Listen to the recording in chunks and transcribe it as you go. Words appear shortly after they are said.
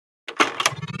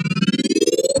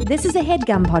This is a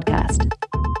HeadHum podcast.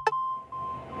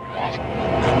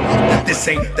 This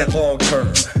ain't that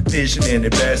long-term vision and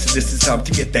invest. This is time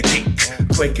to get that cake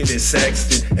quicker than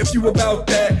Sexton. If you about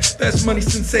that, that's money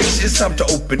sensation. It's time to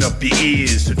open up your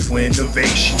ears to twin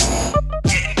innovation.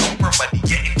 Getting Oprah money,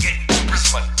 getting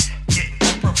Oprah's money. Getting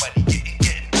Oprah money,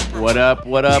 getting. What up,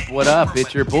 what up, what up?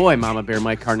 It's your boy, Mama Bear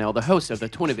Mike Carnell, the host of the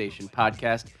Twinnovation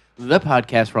podcast, the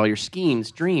podcast for all your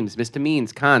schemes, dreams,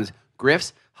 misdemeans, cons,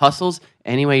 grifts, hustles.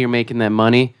 Any way you're making that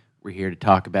money, we're here to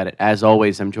talk about it. As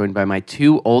always, I'm joined by my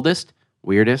two oldest,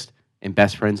 weirdest, and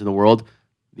best friends in the world,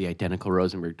 the identical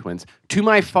Rosenberg twins. To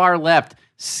my far left,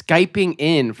 Skyping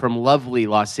in from lovely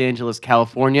Los Angeles,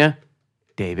 California,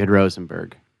 David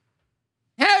Rosenberg.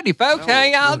 Howdy, folks. How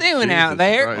y'all doing out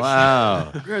there? Christ.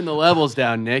 Wow. You're in the levels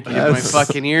down, Nick. My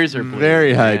fucking ears are bleeding.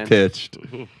 Very high man. pitched.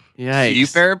 Yikes.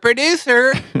 Super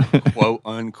producer, quote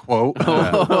unquote.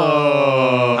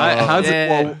 Oh. How's it?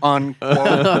 Quote unquote.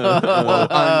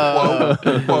 Quote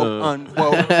unquote. Quote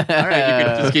unquote. All right, you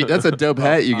can just keep. That's a dope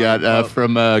hat you got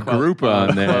from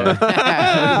Groupon there.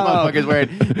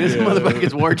 This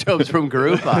motherfucker's wardrobe's from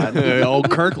Groupon. Old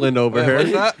Kirkland over here.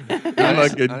 What's that? I'm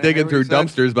like digging through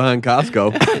dumpsters behind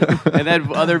Costco. And that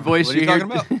other voice What are you hear-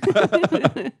 talking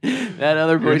about? that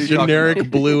other voice you Generic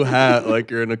blue hat,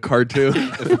 like you're in a cartoon.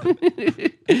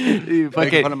 you Making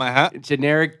fucking fun of my hat?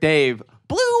 generic Dave.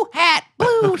 Blue hat,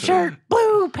 blue shirt,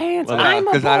 blue pants. I'm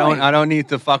a Because boy. I don't need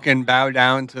to fucking bow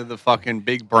down to the fucking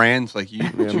big brands like you.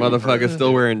 Yeah, motherfucker's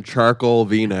still wearing charcoal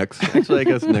V-necks. Actually, I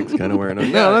guess Nick's kind of wearing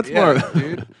them. No, that's more.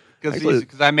 dude. Actually-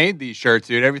 Because I made these shirts,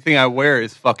 dude. Everything I wear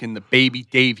is fucking the Baby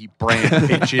Davy brand,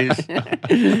 bitches.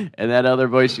 And that other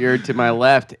voice you heard to my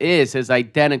left is his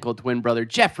identical twin brother,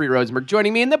 Jeffrey Rosenberg,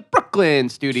 joining me in the Brooklyn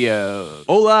studio.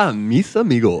 Hola, mis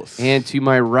amigos. And to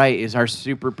my right is our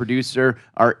super producer,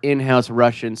 our in-house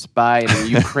Russian spy, and a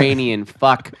Ukrainian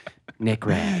fuck, Nick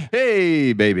Rad.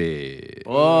 Hey, baby.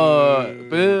 Oh,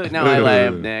 boo. No, I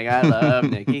love Nick. I love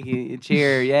Nick.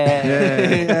 Cheer,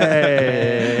 yeah.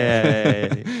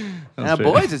 Hey. Now,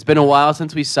 boys, it's been a while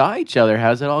since we saw each other.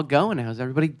 How's it all going? How's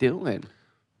everybody doing?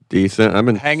 Decent. I've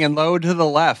been Hanging low to the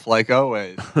left, like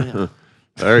always.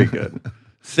 very good.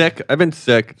 Sick. I've been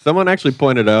sick. Someone actually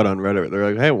pointed out on Reddit.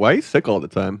 They're like, "Hey, why are you sick all the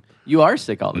time?" You are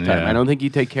sick all the time. Yeah. I don't think you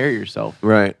take care of yourself.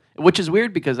 Right. Which is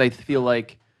weird because I feel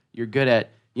like you're good at,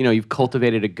 you've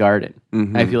cultivated a garden.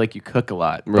 I feel like you cook a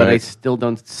lot, but I Right. still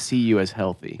don't see you as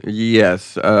healthy.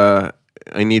 Yes.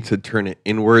 I need to turn it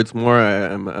inwards more.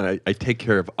 I take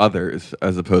care of others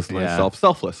as opposed to Yeah. myself.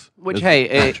 Selfless. Which, Is- hey,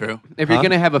 not true. if you're Huh?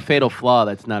 going to have a fatal flaw,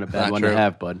 that's not a bad Not one true. to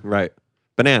have, bud. Right.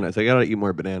 Bananas. I gotta eat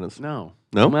more bananas. No.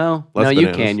 No? Well, Less no, you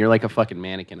bananas. can. You're like a fucking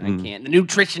mannequin. I can't. The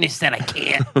nutritionist said I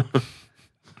can't.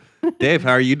 Dave,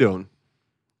 how are you doing?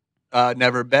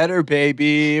 Never better,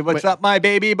 baby. What's up, my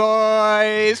baby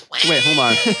boys? Wait, hold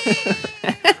on.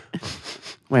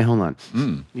 Wait, hold on.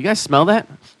 You guys smell that?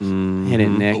 Hit it,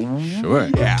 Nick. Sure.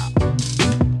 Yeah.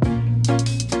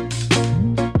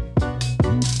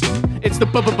 It's the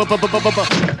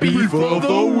beef of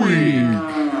the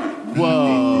week.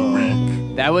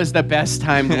 Whoa. That was the best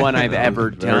timed one I've ever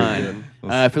done.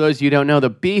 For those of you who don't know, the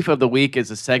beef of the week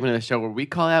is a segment of the show where we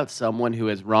call out someone who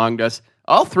has wronged us.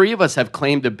 All three of us have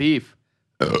claimed a beef.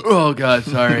 Oh, God,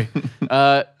 sorry.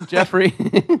 Jeffrey,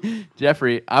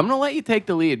 I'm going to let you take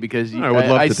the lead because I would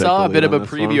love I to take saw the a bit lead of a on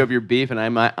this preview one. of your beef, and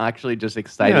I'm actually just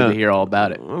excited Yeah. to hear all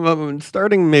about it. Well,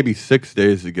 starting maybe 6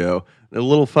 days ago, the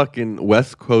little fucking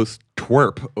West Coast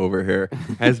twerp over here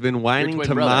has been whining twin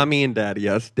to brother. mommy and daddy.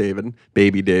 Yes, David,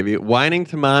 baby Davy, whining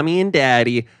to mommy and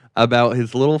daddy about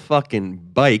his little fucking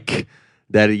bike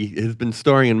that he has been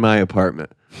storing in my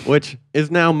apartment, which is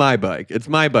now my bike. It's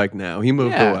my bike now. He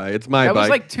moved Yeah. away. It's my That bike. was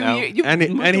like 2 No. years. You and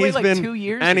moved away he's like been 2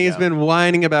 years and he's ago. been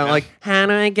whining about like, how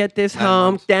do I get this 9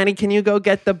 home? months. Daddy, can you go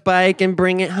get the bike and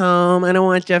bring it home? I don't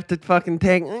want Jeff to fucking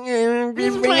take.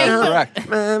 Just bring it home. Correct.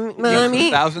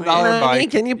 Mommy, $1,000 Mommy,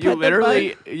 bike. Can you You put literally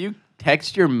the bike? you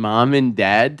text your mom and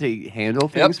dad to handle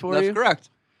things for that's you. correct.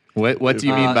 What do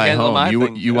you mean by handle my home?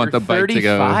 things. You want the You're bike to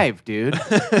go? 35, dude.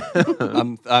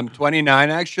 I'm 29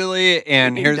 actually,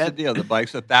 and Ain't here's that- the deal: the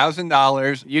bike's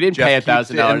 $1,000. You didn't Jeff pay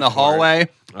keeps it $1,000 in the for it. hallway.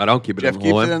 I don't keep it Jeff in the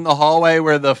keeps hallway. it in the hallway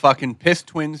where the fucking piss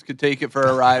twins could take it for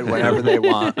a ride whenever they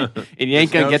want. And you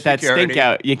ain't gonna no get that security. stink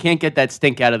out. You can't get that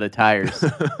stink out of the tires.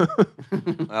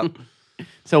 Well,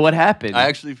 So what happened? I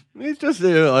actually, It's just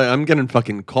I'm getting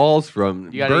fucking calls from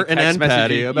you got Burton any text and messages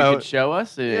Patty you about. could show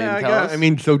us and Yeah, tell us? I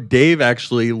mean, so Dave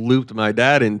actually looped my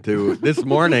dad into this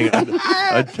morning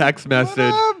a text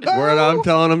message where I'm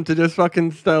telling him to just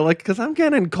fucking because I'm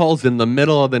getting calls in the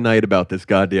middle of the night about this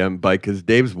goddamn bike because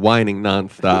Dave's whining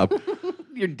nonstop.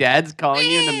 your dad's calling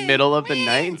you in the middle of the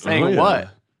night and saying Oh, yeah. what?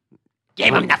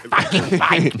 Give him the fucking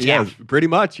bike, Yes, Jeff. pretty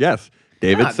much. Yes,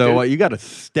 David. Yeah, so dude. You got to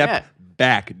step Yeah.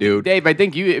 back, dude. Dave, I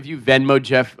think if you Venmo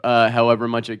Jeff however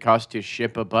much it costs to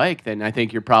ship a bike, then I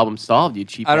think your problem's solved. You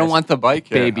cheap. I don't want the bike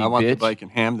here. baby I want the bitch. bike in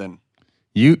Hamden.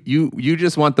 You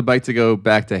just want the bike to go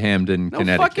back to Hamden, No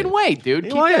Connecticut. fucking way, dude.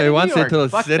 Keep Well, that yeah, he in wants New it to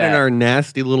York. Fuck sit in that. our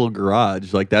nasty little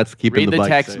garage. Like that's keeping Read the the bike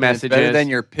text safe. message. Better Messages. than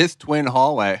your piss twin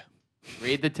hallway.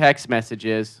 Read the text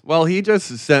messages. Well, he just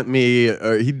sent me,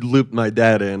 or he looped my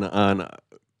dad in on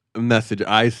a message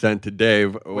I sent to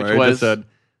Dave, where Which I was? just said,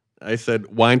 I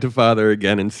said, whine to father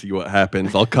again and see what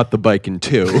happens. I'll cut the bike in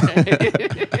two.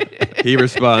 He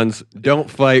responds, don't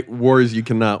fight wars you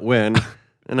cannot win.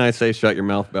 And I say, shut your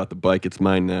mouth about the bike. It's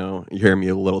mine now. You hear me,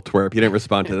 a little twerp. He didn't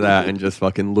respond to that and just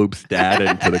fucking loops dad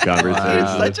into the conversation. You're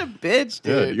such a bitch,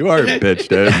 Yeah, dude. you are a bitch,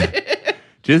 dude.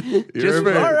 Just You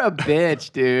for, are a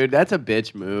bitch, dude. That's a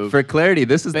bitch move. for clarity,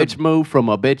 this is bitch move from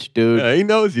a bitch, dude. Yeah, he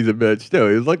knows he's a bitch, too.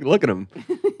 He's look at him.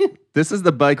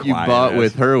 the bike you Quiet bought ass.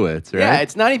 with Hurwitz, right? Yeah,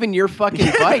 it's not even your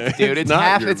fucking bike, dude. It's It's not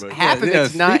half. your It's bike. half of Yeah,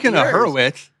 it's not speaking yours. of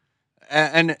Hurwitz,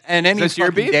 and any this your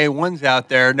fucking beef? day ones out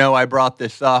there know I brought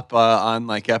this up on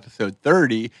like episode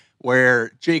 30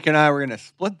 where Jake and I were going to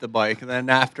split the bike. And then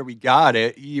after we got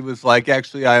it, he was like,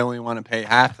 actually, I only want to pay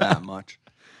half that much.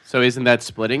 So isn't that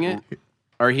splitting it?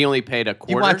 Or he only paid a He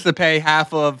quarter? wants to pay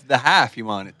half of the half he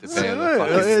wanted to pay. The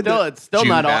fucking It's still Jew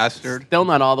not bastard. still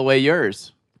not all the way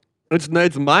yours. It's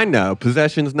mine now.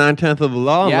 Possession's 9/10 of the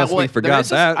law, unless we there forgot is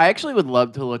this- that. I actually would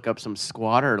love to look up some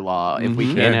squatter law if we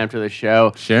can Sure. after the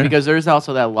show. Sure. Because there's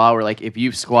also that law where, like, if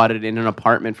you've squatted in an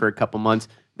apartment for a couple months,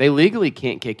 they legally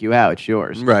can't kick you out. It's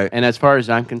yours. Right. And as far as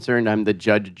I'm concerned, I'm the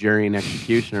judge, jury, and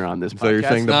executioner on this podcast. So you're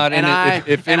saying the- Not in and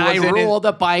it. If it I was in it- rule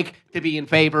the bike to be in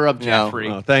favor of No. Jeffrey.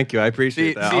 Oh, thank you. I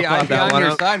appreciate that. See, I'll I'd pop be that on one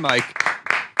your up. side, Mike.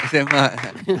 I said,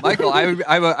 Michael,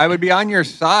 I would be on your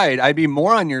side. I'd be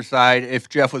more on your side if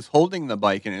Jeff was holding the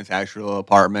bike in his actual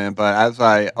apartment. But as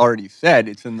I already said,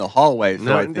 it's in the hallway. So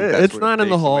No, I think that's it's what not it in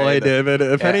the takes away hallway, the- David.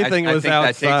 If Yeah, anything I was think that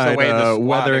takes outside, away the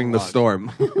weathering the squatting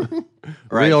storm.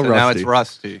 Right, Real so now rusty. it's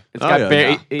rusty. It's Oh, got yeah,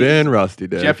 very, been rusty,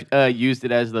 Dave. Jeff used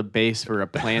it as the base for a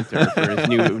planter for his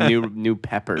new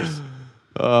peppers.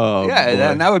 Oh, Yeah, boy.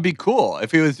 and that would be cool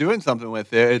if he was doing something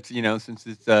with it. It's since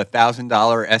it's a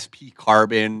 $1,000 SP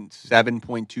carbon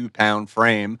 7.2 pound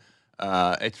frame,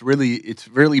 it's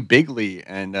really bigly,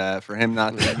 and for him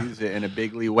not to use it in a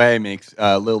bigly way makes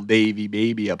little Davy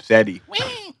baby upsetty.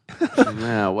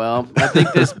 Yeah, well, I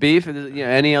think this beef.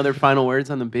 Any other final words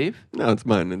on the beef? No, it's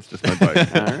mine. It's just my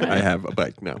bike. All right. I have a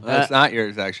bike now. That's not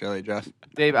yours, actually, Jeff.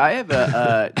 Dave, I have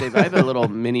a little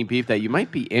mini beef that you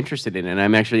might be interested in, and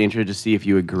I'm actually interested to see if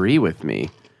you agree with me.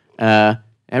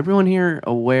 Everyone here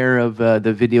aware of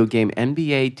the video game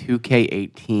NBA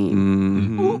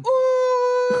 2K18?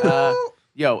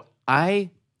 Yo, I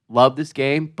love this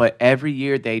game, but every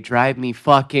year they drive me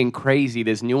fucking crazy.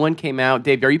 This new one came out.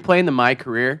 Dave, are you playing the My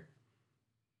Career?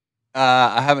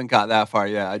 I haven't got that far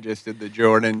yet. I just did the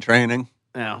Jordan training.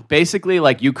 No, basically,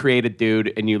 like you create a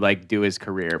dude and you like do his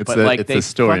career, It's but the- like it's they the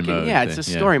story fucking, mode Yeah, it's thing, a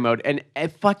yeah. story mode, and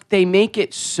they make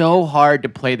it so hard to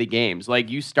play the games. Like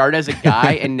you start as a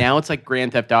guy, and now it's like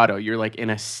Grand Theft Auto. You're like in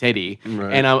a city,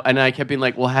 Right. and I kept being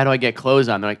like, well, how do I get clothes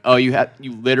on? They're like, oh, you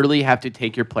literally have to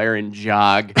take your player and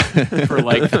jog for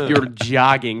like you're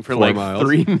jogging for 4 like miles.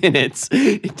 3 minutes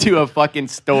to a fucking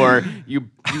store. You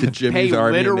Jimmy's pay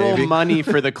Army and literal Navy. money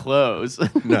for the clothes.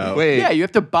 No. Wait. Yeah, you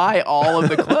have to buy all of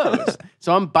the clothes.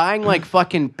 So I'm buying like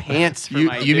fucking pants for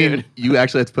my you dude. mean you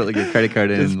actually have to put like your credit card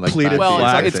Just in like pleated 5 Well,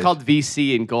 flag it's called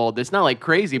VC in gold. It's not like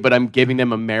crazy, but I'm giving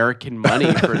them American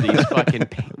money for these fucking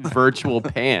virtual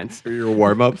pants. For your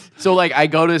warm-ups. So like I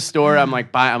go to the store, I'm like,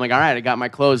 all right, I got my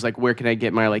clothes. Like, where can I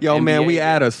get my like? Yo, man, NBA we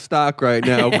out of stock right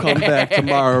now. Come back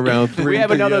tomorrow around 3 We have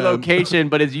another p.m. location,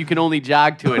 but you can only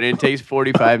jog to it, and it takes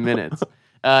 45 minutes.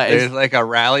 There's like a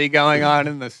rally going on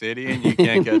in the city, and you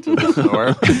can't get to the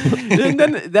store.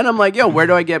 then I'm like, yo, where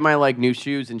do I get my like new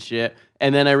shoes and shit?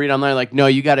 And then I read online like, no,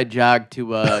 you got to jog to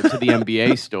the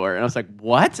NBA store. And I was like,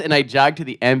 what? And I jogged to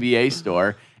the NBA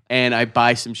store and I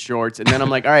buy some shorts. And then I'm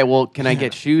like, all right, well, can I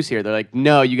get shoes here? They're like,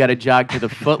 no, you got to jog to the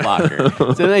Foot Locker.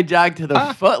 So then I jog to the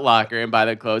Foot Locker and buy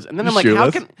the clothes. And then I'm like,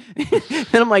 how can?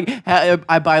 Then I'm like,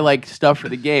 I buy like stuff for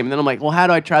the game. And then I'm like, well, how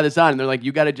do I try this on? And they're like,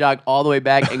 you got to jog all the way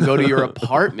back and go to your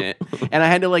apartment. And I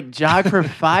had to like jog for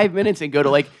 5 minutes and go to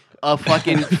like a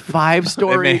fucking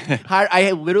 5-story.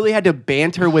 I literally had to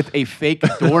banter with a fake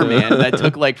doorman that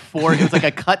took like 4. It was like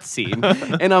a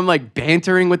cutscene, and I'm like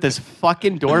bantering with this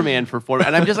fucking doorman for 4.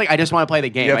 And I'm just like, I just want to play the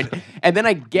game. And then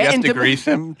I get into grease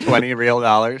him $20 real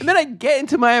dollars. And then I get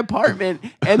into my apartment,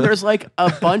 and there's like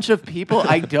a bunch of people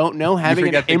I don't know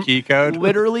having the key code.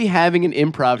 Literally having an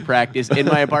improv practice in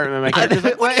my apartment. My character's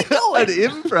like, what are you doing?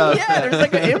 An improv. Yeah, there's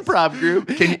like an improv group,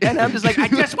 and I'm just like, I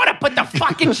just want to put the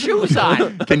fucking shoes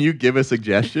on. Can you give a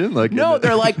suggestion? Like, No,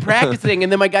 they're like practicing,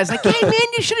 and then my guy's like, hey man,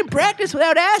 you shouldn't practice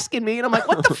without asking me. And I'm like,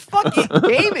 what the fucking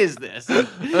game is this?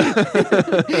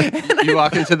 You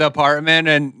walk into the apartment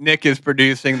and Nick is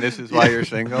producing This Is Why You're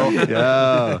Single.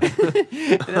 Yeah.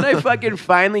 And then I fucking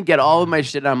finally get all of my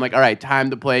shit, and I'm like, all right, time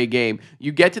to play a game.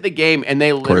 You get to the game, and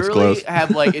they literally closed.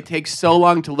 have like, it takes so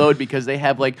long to load because they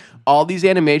have like all these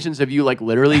animations of you like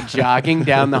literally jogging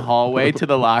down the hallway to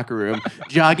the locker room,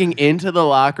 jogging into the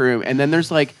locker room, and then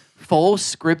there's like full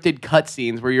scripted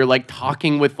cutscenes where you're like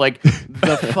talking with like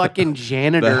the fucking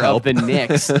janitor of the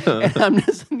Knicks, and I'm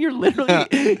just, you're literally,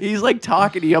 he's like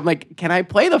talking to you. I'm like, can I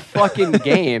play the fucking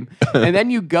game? And then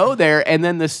you go there, and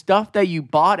then the stuff that you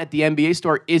bought at the NBA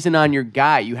store isn't on your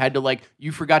guy. You had to like,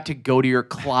 you forgot to go to your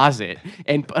closet,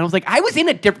 and I was like, I was in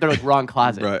a different. They're like, wrong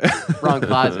closet, Right. wrong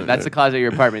closet. That's the closet of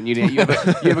your apartment. You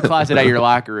have a closet at your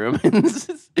locker room.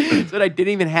 So I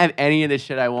didn't even have any of the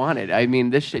shit I wanted. I mean,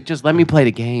 this shit, just let me play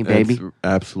the game, baby. It's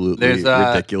absolutely There's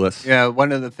ridiculous. Yeah,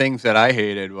 one of the things that I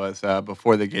hated was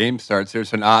before the game starts,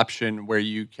 there's an option where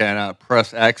you can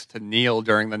press X to kneel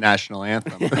during the national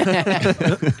anthem.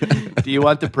 Do you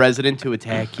want the president to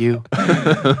attack you?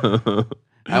 I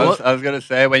was going to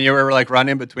say, when you were like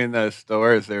running between the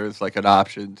stores, there was like an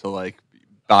option to like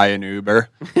buy an Uber.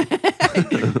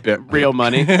 Real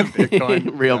money.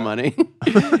 Bitcoin. Real money.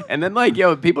 And then like,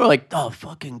 yo, people are like, oh,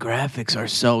 fucking graphics are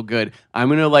so good. I'm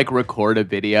going to like record a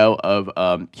video of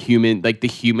the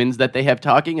humans that they have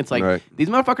talking. It's like, Right. these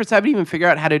motherfuckers haven't even figured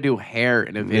out how to do hair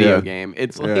in a video game.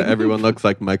 It's like, everyone looks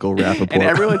like Michael Rappaport.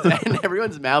 and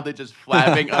everyone's mouth is just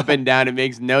flapping up and down. It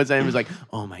makes no sense. It's like,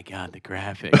 oh my God, the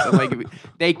graphics. I'm like,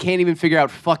 they can't even figure out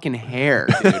fucking hair,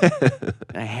 dude.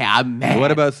 I'm mad.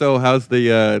 What about, how's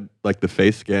the like the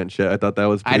face scan shit? I thought that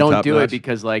was pretty I don't top do notch. it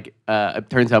because like it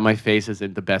turns out my face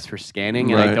isn't the best for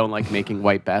scanning, and I Right. don't like making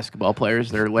white basketball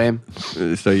players. They're lame.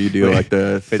 So you do like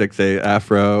the 6'8"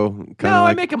 afro? No,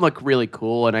 I make them look really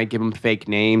cool, and I give them fake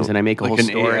names, and I make a whole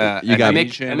story. You got-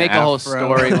 I make a whole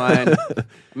storyline. I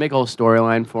make a whole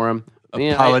storyline for them.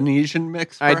 A Polynesian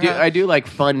mix, I perhaps? do like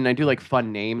fun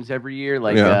names every year.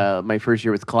 Like Yeah. my first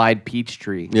year was Clyde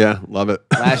Peachtree. Yeah, love it.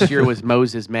 Last year was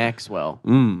Moses Maxwell.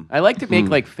 I like to make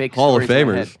like fake Hall of stories in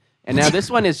my Famers. head. And now this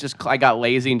one is just, I got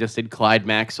lazy and just did Clyde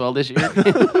Maxwell this year.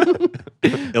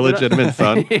 Illegitimate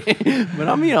son. But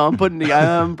I'm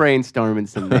brainstorming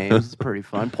some names. It's pretty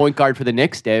fun. Point guard for the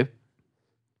Knicks, Dave.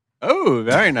 Oh,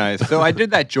 very nice. So I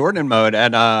did that Jordan mode,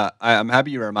 and I'm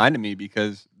happy you reminded me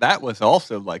because that was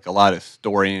also like a lot of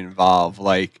story involved.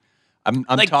 Like I'm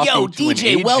Like, talking yo, to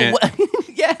DJ, an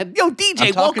agent. yeah, yo, DJ,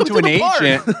 I'm welcome talking to to an the park.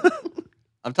 agent.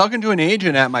 I'm talking to an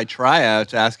agent at my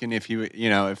tryouts, asking if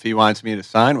he wants me to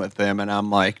sign with him, and I'm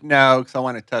like, no, because I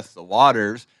want to test the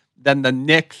waters. Then the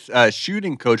Knicks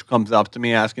shooting coach comes up to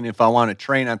me asking if I want to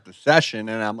train at the session,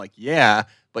 and I'm like, yeah,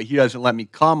 but he doesn't let me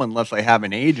come unless I have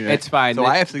an agent. It's fine. So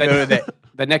I have to go to the.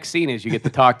 The next scene is you get to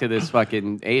talk to this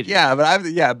fucking agent. Yeah, but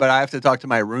I have to talk to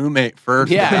my roommate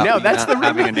first. Yeah, I about know, me that's not the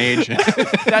having roommate. an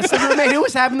agent. That's the roommate who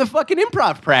was having the fucking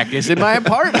improv practice in my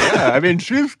apartment. Yeah, I mean,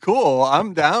 she's cool.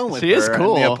 I'm down with She her. is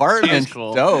cool. And the apartment's She is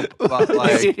cool. dope. But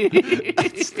like,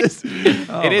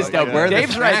 It is dope. God. Where are the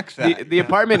Dave's right. snacks at? The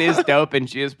apartment is dope, and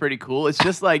she is pretty cool. It's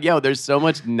just like, yo, there's so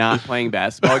much not playing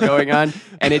basketball going on,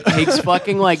 and it takes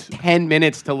fucking like 10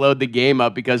 minutes to load the game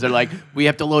up because they're like, we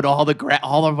have to load all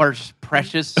of our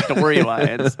precious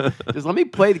storylines. Just let me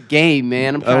play the game,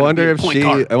 man. I'm trying I wonder to if be a point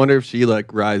guard. I wonder if she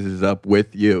like rises up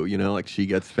with you. You know, like she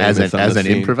gets famous As on an the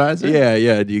scene. improviser? Yeah,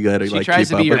 yeah. Do you gotta She like tries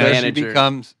keep to be up your with her? she manager.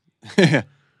 becomes.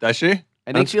 Does she?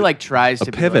 I think she like tries A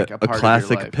to pivot, be like a a part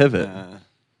classic of your life. pivot.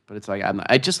 But it's like,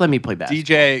 I just let me play basketball.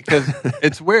 DJ, because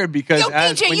it's weird because Yo,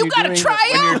 DJ, when you you're gotta doing, try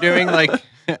when out. you're doing like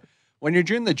when you're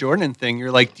doing the Jordan thing,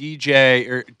 you're like DJ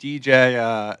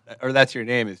or that's your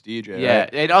name is DJ. Yeah, right?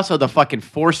 and also the fucking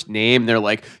forced name. They're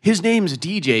like, his name's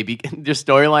DJ. The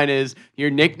storyline is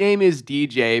your nickname is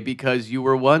DJ because you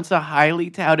were once a highly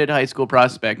touted high school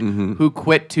prospect who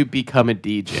quit to become a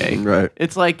DJ. Right.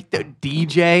 It's like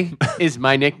DJ is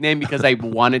my nickname because I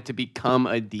wanted to become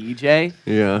a DJ.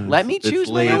 Yeah. Let me It's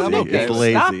choose my own lazy. nickname. It's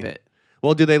lazy. Stop it.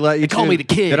 Well, do they let you They call me the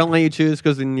kid. They don't let you choose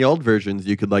because in the old versions,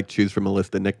 you could like choose from a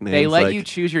list of nicknames. They let like, you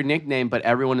choose your nickname, but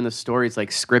everyone in the story is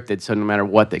like scripted, so no matter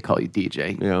what, they call you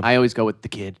DJ. Yeah. I always go with the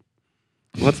kid.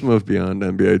 Let's move beyond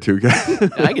NBA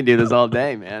 2K. I can do this all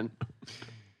day, man.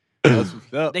 They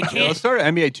can't. Let's start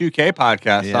an NBA 2K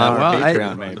podcast on our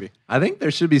Patreon, maybe. I think there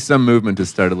should be some movement to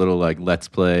start a little like Let's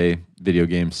Play video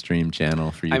game stream channel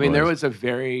for you. I mean, boys. there was a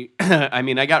very. I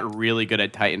mean, I got really good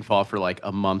at Titanfall for like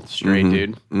a month straight,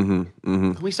 dude.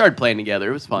 We started playing together.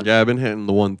 It was fun. Yeah, I've been hitting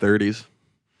the 130s.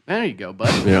 There you go,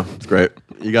 bud. Yeah, it's great.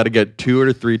 You got to get 2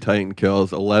 or 3 Titan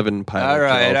kills, 11 pilot All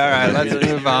right, kills. all right. and Let's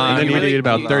then move on. And then you really- need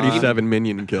about you- 37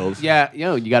 minion kills. Yeah,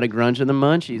 you got to grunge in the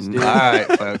munchies, dude. All right,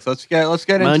 folks. Let's get into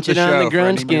the Munching show on the for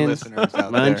any new grunchkins. listeners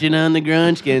out Munching on the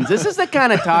grunchkins. This is the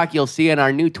kind of talk you'll see in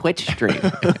our new Twitch stream.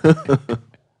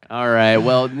 All right.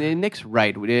 Well, Nick's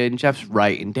right, and Jeff's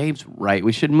right, and Dave's right.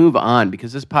 We should move on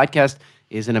because this podcast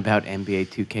isn't about NBA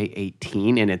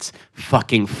 2K18 and its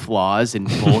fucking flaws and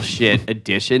bullshit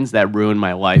additions that ruin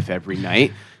my life every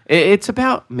night. It's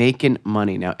about making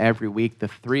money. Now, every week, the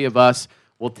three of us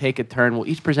will take a turn. We'll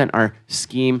each present our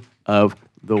scheme of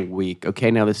the week.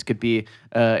 Okay, now this could be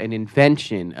an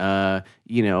invention,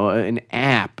 an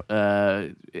app.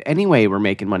 Anyway, we're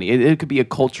making money. It could be a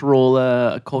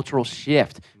cultural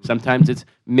shift. Sometimes it's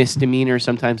misdemeanor.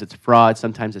 Sometimes it's fraud.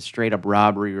 Sometimes it's straight up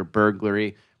robbery or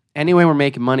burglary. Anyway, we're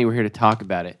making money. We're here to talk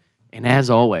about it. And as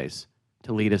always,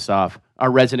 to lead us off, our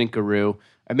resident guru,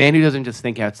 a man who doesn't just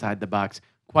think outside the box.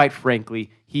 Quite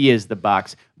frankly, he is the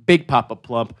box. Big Papa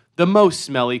Plump, the most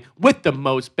smelly, with the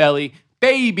most belly,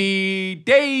 Baby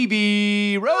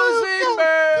Davy Rosenberg.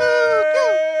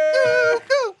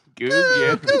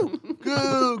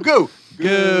 Go.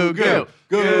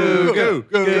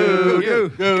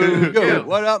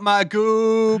 What up, my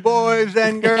goo boys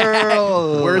and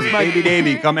girls? Where's my- Baby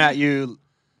Davy coming at you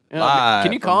live?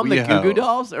 Can you call them the from Goo Goo WeHo.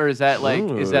 Dolls, or is that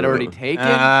is that already taken?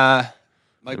 I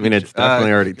mean, it's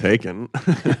definitely already taken.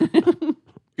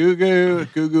 Goo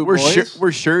Goo boys.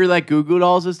 We're sure that Goo Goo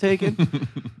Dolls is taken.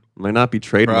 Might not be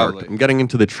trademarked. Probably. I'm getting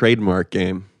into the trademark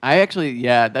game. I actually,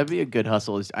 yeah, that'd be a good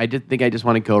hustle. I just think I just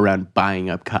want to go around buying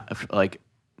up like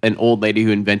an old lady who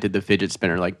invented the fidget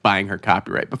spinner, like buying her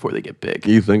copyright before they get big.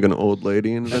 You think an old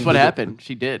lady invented That's what it? happened.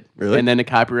 She did. Really? And then the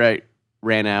copyright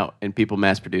ran out, and people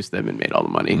mass produced them and made all the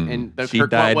money. And She her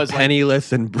died quote was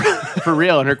penniless and for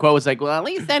real. And her quote was like, "Well, at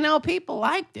least I know people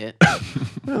liked it."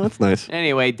 well, that's nice.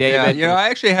 Anyway, Yeah, David. I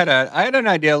actually had an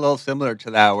idea a little similar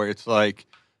to that, where it's like,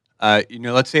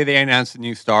 let's say they announce a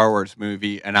new Star Wars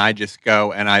movie, and I just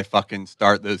go and I fucking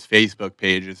start those Facebook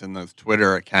pages and those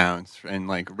Twitter accounts, and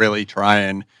like really try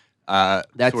and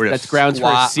that's grounds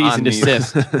for a cease and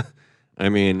desist. I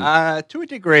mean, to a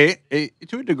degree.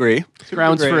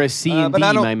 Grounds for a C and but D,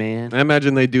 I don't- my man. I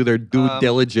imagine they do their due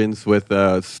diligence with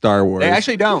Star Wars. They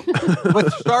actually don't.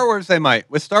 With Star Wars, they might.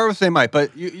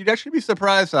 But you'd actually be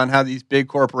surprised on how these big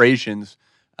corporations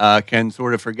can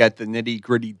sort of forget the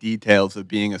nitty-gritty details of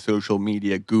being a social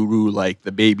media guru like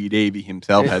the Baby Davy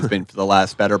himself has been for the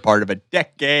last better part of a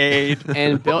decade.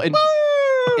 And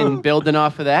building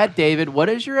off of that, David, what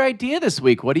is your idea this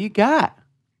week? What do you got?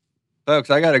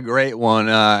 Folks, I got a great one,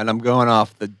 and I'm going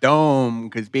off the dome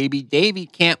because Baby Davy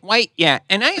can't write yet,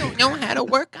 and I don't know how to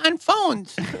work on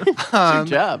phones. It's your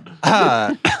job.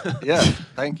 Yeah,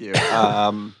 thank you.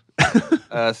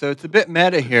 So it's a bit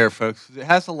meta here, folks. It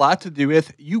has a lot to do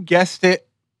with, you guessed it,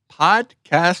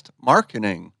 podcast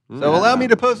marketing. So allow me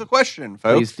to pose a question,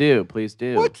 folks. Please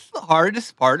do. What's the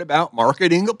hardest part about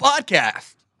marketing a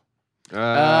podcast?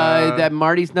 That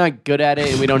Marty's not good at it,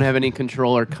 and we don't have any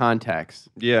control or contacts.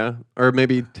 Yeah, or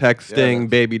maybe texting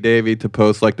Baby Davy to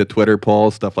post like the Twitter poll,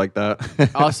 stuff like that.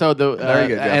 Also, Very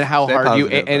good, Jeff. and how Stay hard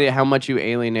positive, and how much you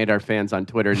alienate our fans on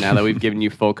Twitter now that we've given you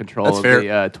full control That's of fair.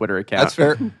 the Twitter account. That's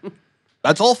fair.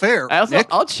 That's all fair.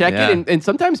 I'll check Yeah. it, and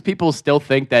sometimes people still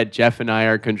think that Jeff and I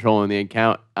are controlling the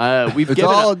account. We've It's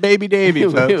given all up, Baby Davy,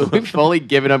 folks. we've fully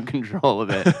given up control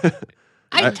of it.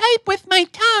 I type with my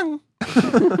tongue.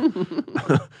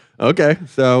 Okay,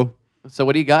 so So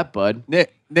what do you got, bud?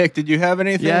 Nick, did you have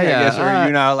anything? Yeah, I yeah. guess, or are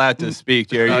you not allowed to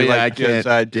speak? Are you Oh, yeah, like I just,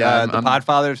 can't. Yeah, the I'm-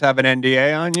 Podfathers have an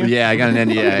NDA on you? Yeah, I got an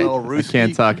NDA. Little I Ruski-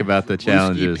 can't talk about the Ruski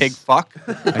challenges. pig fuck.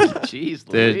 Jeez,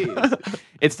 Dude. Louise.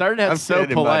 It started out I'm so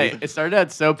kidding, polite. buddy. It started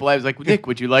out so polite. I was like, Nick,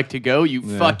 would you like to go? You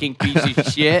fucking piece of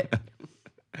shit.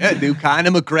 Yeah, dude,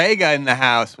 Conor McGregor in the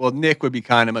house. Well, Nick would be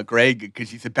Conor McGregor because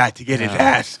he's about to get his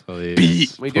ass Please,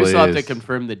 beat. We do still have to please.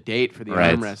 confirm the date for the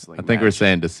Right. arm wrestling. I think we're match.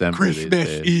 saying December these Christmas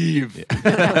days. Eve.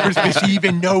 Christmas Eve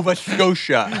in Nova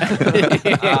Scotia.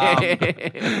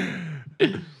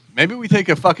 Maybe we take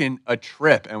a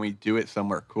trip and we do it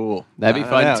somewhere cool. That'd be I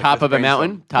fun. don't know, Top just of a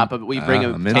brainstorm. mountain. We bring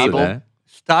a I'm into table. that.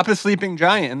 Stop a sleeping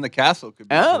giant in the castle could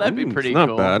be. Oh, fun. that'd be pretty it's not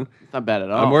cool. bad. It's not bad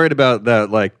at all. I'm worried about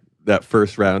that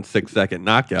first round 6-second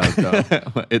knockout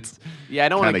though. It's Yeah, I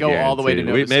don't want to kinda go all the way to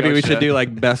guaranteed. Nova Maybe we should Scotia. do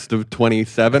like best of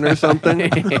 27 or something.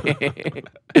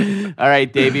 All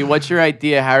right, Davey, what's your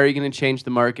idea? How are you going to change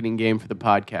the marketing game for the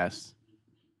podcast?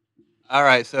 All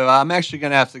right, so I'm actually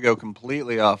going to have to go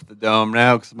completely off the dome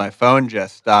now because my phone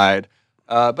just died.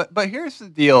 But here's the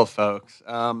deal, folks.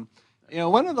 One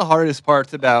of the hardest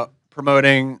parts about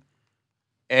promoting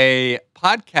a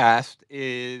podcast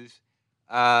is,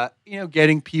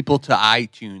 getting people to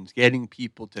iTunes, getting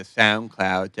people to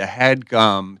SoundCloud, to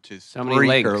HeadGum, to So many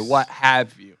Spreaker, links. what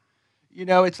have you.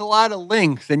 It's a lot of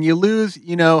links, and you lose,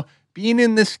 being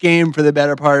in this game for the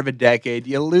better part of a decade,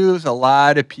 you lose a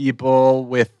lot of people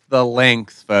with the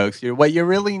links, folks. What you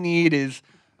really need is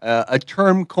a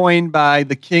term coined by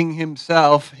the king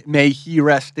himself, may he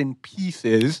rest in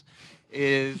pieces,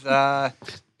 is,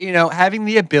 having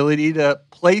the ability to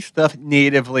play stuff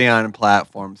natively on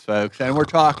platforms, folks. And we're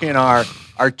talking our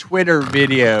Twitter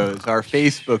videos, our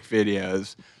Facebook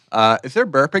videos. Is there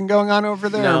burping going on over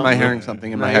there, or am I hearing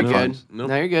something in my you're good. headphones? Nope.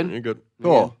 No, you're good. You're good.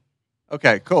 Cool.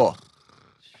 Okay, cool.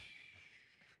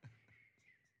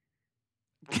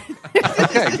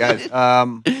 Okay, guys.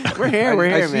 We're here. We're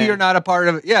I here, see man. you're not a part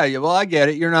of it. Yeah, well, I get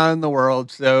it. You're not in the world,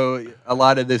 so a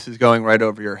lot of this is going right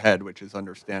over your head, which is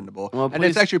understandable. Well, and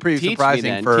it's please actually pretty teach me surprising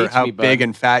then. for Teach how me, bud. big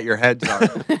and fat your heads are.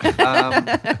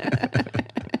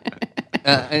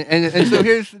 And so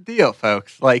here's the deal,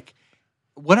 folks. Like,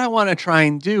 what I want to try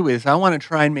and do is I want to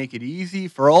try and make it easy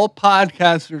for all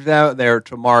podcasters out there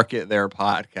to market their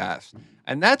podcast.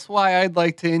 And that's why I'd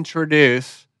like to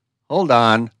introduce, hold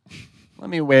on, let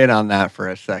me wait on that for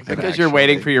a second. Because you're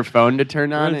waiting for actually. your phone to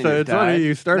turn on. It's, and it's funny. died.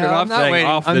 You started No, I'm off not saying waiting.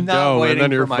 off the I'm not dome, waiting and then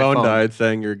for your my phone phone. died,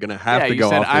 saying you're gonna have Yeah, to you go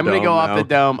said off the I'm dome. gonna go off now. the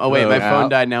dome. Oh wait, No, my yeah. phone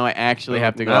died. Now I actually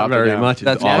have to go Not off the very dome. much. It's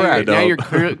That's off Now the correct. you're, now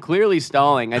dome. you're clearly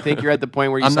stalling. I think you're at the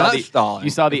point where you I'm saw not the stalling. you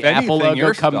saw the If Apple anything, logo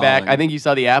you're come back. stalling. I think you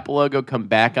saw the Apple logo come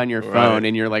back on your phone, Right.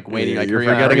 and you're like waiting. Like, You're hurry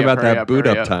up, forgetting hurry up, about hurry that up, boot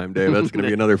hurry up time, Dave. That's going to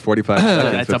be another 45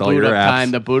 seconds That's a with all boot your up apps.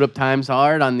 time. The boot up time's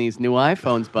hard on these new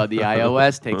iPhones, bud. The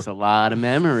iOS takes a lot of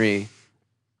memory.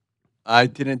 I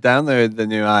didn't download the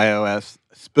new iOS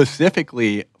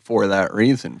specifically for that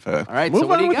reason, folks. All right, Move so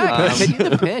what do on you with got? your Continue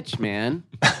the pitch, man.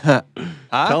 Huh?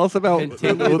 Tell us about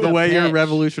Continue the the way you're pitch.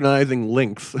 revolutionizing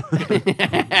links.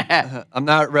 I'm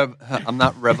not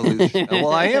revolution. Well,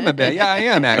 I am a bit. Yeah, I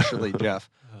am actually, Jeff.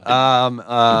 But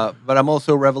I'm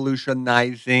also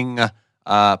revolutionizing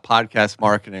podcast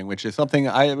marketing, which is something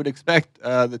I would expect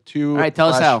the two, All right, tell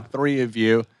us how. three of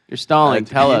you You're stalling.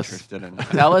 to Tell be us. interested in.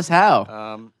 Tell us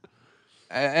how.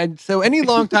 And so, any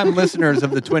longtime listeners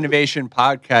of the Twinnovation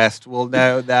podcast will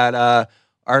know that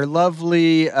our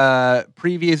lovely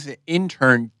previous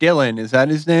intern Dylan, is that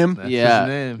his name? That's Yeah.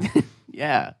 his name.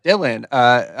 Yeah. Dylan,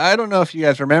 I don't know if you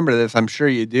guys remember this. I'm sure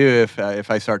you do if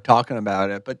I start talking about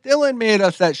it. But Dylan made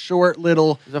us that short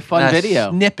little It was a fun video.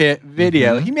 snippet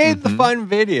video. He made the fun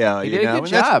video. He you did a know, good and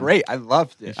job. That's great. I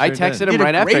loved it. I Sure texted did. him Did a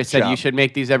right after I great said you job. should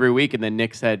make these every week, and then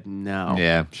Nick said no.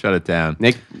 Yeah, shut it down.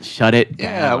 Nick, shut it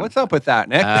Yeah, down. what's up with that,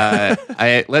 Nick?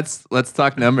 Let's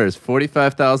talk numbers.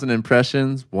 45,000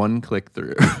 impressions, 1 click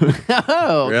through.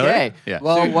 Oh, okay. Yeah.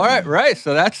 well, right.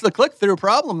 So that's the click-through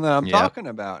problem that I'm Yeah. talking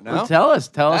about now. Well, tell us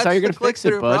how That's you're the going to fix it,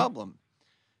 click-through bud. problem.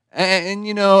 And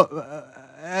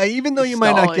even though you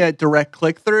might not Stalling. get direct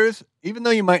click-throughs,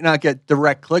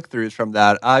 from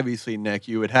that, obviously, Nick,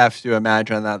 you would have to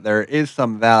imagine that there is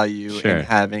some value Sure. in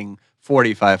having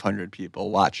 4,500 people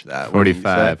watch that. wouldn't you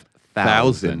say?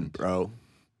 45,000. bro.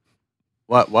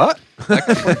 What? That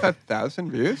got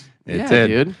 45,000 views? It Yeah, did.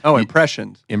 dude. Oh,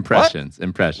 impressions. Impressions.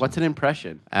 What's an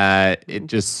impression? It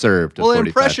just served. to Well,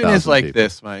 impression 45,000 is like people.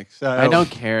 this, Mike. So I don't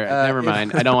care. Never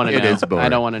mind. I don't want to It know. is boring. I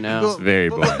don't want to know. It's very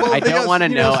boring. I don't want to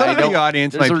know. Some I of the don't.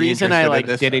 audience There's might a be reason I interested in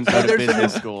this. didn't go to There's an-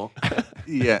 business school.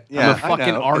 Yeah, I'm a fucking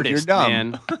I know, 'cause artist, you're dumb.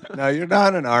 man. No, you're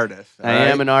not an artist. I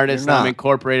am an artist. You're I'm not.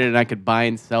 incorporated, and I could buy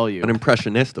and sell you. An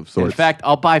impressionist of In sorts. fact,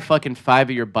 I'll buy fucking 5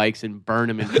 of your bikes and burn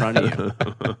them in front of you.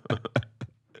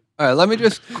 All right, let me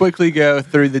just quickly go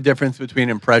through the difference between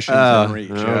impressions and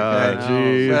reach. oh, Okay,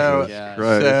 Jesus God.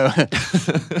 Christ.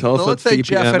 Tell us so what let's say CPM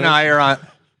Jeff and is. I are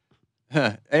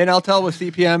on, and I'll tell what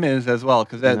CPM is as well,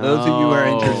 because those of you who are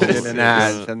No. interested in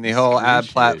ads and the whole ad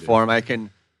platform, I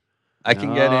can get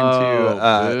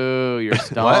into. Boo! You're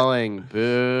stalling.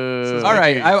 Boo! All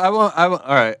right, I won't. All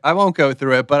right, I won't go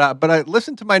through it. But I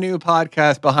listened to my new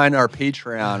podcast behind our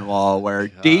Patreon wall, where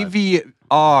Davey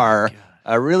R.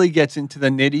 Really gets into the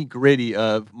nitty gritty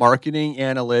of marketing,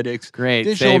 analytics, Great.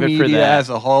 digital Save it for media that. as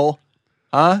a whole.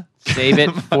 Huh? Save it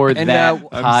for And, that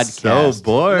I'm podcast. so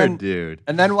bored, Then- dude.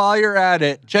 And then while you're at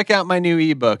it, check out my new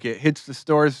ebook. It hits the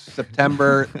stores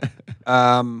September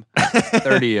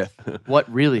 30th.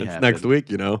 What really It's happened? next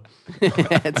week, you know.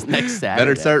 It's next Saturday.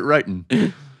 Better start writing.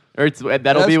 Or that'll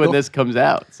That's be when cool. this comes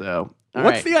out. So, all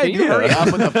What's right. the Can you idea? hurry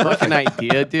up with a fucking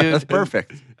idea, dude? That's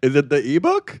perfect. Is it the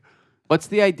ebook? What's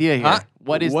the idea here? Huh?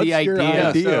 What is What's the your idea?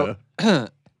 idea?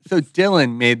 So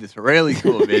Dylan made this really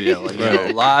cool video. Like,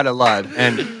 a lot of love.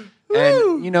 And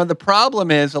you know, the problem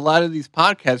is a lot of these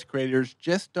podcast creators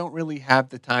just don't really have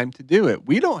the time to do it.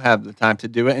 We don't have the time to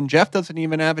do it, and Jeff doesn't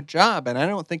even have a job, and I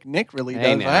don't think Nick really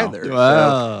Hey, does now. either.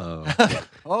 Wow.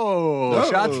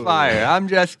 Oh, shots fired. I'm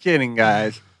just kidding,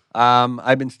 guys.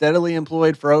 I've been steadily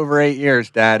employed for over 8 years,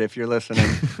 Dad, if you're listening.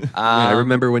 Yeah, I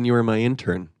remember when you were my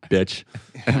intern, bitch.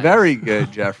 Very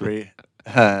good, Jeffrey.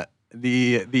 Hurry up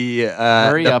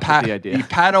with the idea. The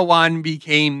Padawan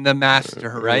became the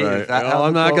master, right? Is that how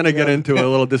I'm the not quote going to get goes? into a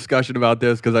little discussion about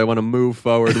this because I want to move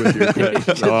forward with your pitch.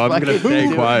 Just So I'm going to fucking stay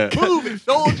do it. quiet. Move it,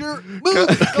 soldier! Move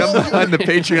it, Come soldier! behind the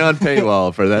Patreon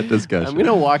paywall for that discussion. I'm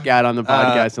gonna walk out on the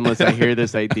podcast unless I hear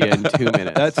this idea in 2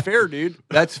 minutes. That's fair, dude.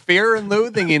 That's Fear and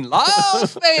Loathing in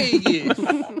Las Vegas.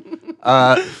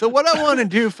 So what I want to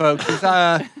do, folks, is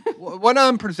what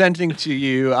I'm presenting to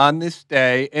you on this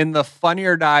day in the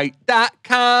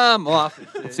funnierdie.com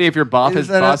offices. See if your boss Is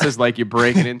that is like you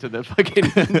breaking into the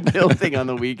fucking building on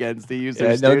the weekends to use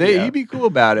their Yeah, no, studio. he'd be cool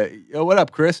about it. Yo, what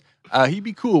up, Chris? He'd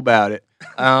be cool about it.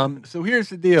 So here's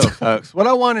the deal, folks. What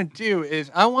I want to do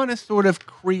is I want to sort of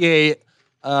create,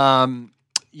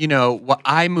 you know, what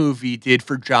iMovie did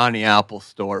for Johnny Apple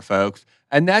Store, folks.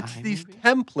 And that's these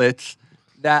templates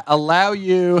that allow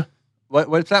you.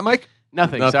 What's that, Mike?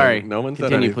 Nothing. Nothing. Sorry. No one said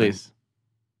Continue, anything. please.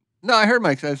 No, I heard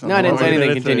Mike say something. No, I didn't say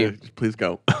anything. Minutes, Continue. Please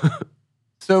go.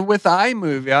 So with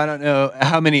iMovie, I don't know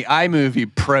how many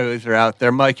iMovie pros are out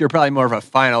there. Mike, you're probably more of a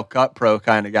Final Cut pro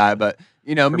kind of guy, but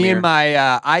you know, me Premiere. and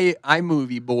my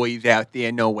iMovie boys out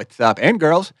there know what's up, and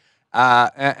girls.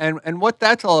 And what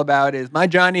that's all about is my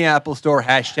Johnny Apple Store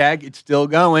hashtag. It's still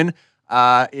going.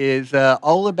 Is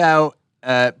all about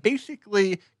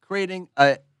basically creating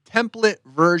a template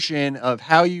version of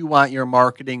how you want your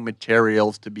marketing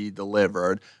materials to be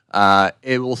delivered.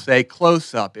 It will say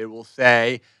close up. It will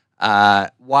say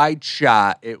wide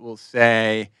shot. It will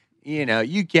say, you know,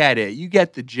 you get it. You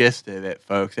get the gist of it,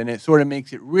 folks. And it sort of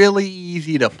makes it really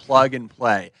easy to plug and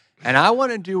play. And I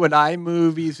want to do what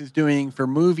iMovies is doing for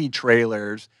movie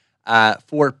trailers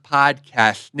for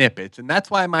podcast snippets. And that's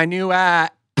why my new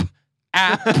app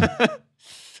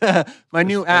my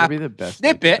new better app be the best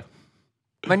Snippet,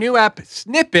 my new app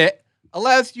Snippet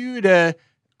allows you to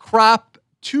crop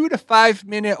 2 to 5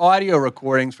 minute audio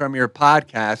recordings from your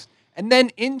podcast and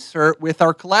then insert, with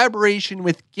our collaboration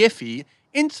with Giphy,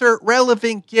 insert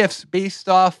relevant GIFs based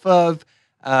off of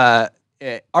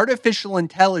artificial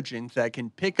intelligence that can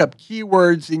pick up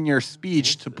keywords in your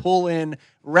speech to pull in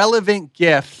relevant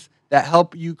GIFs that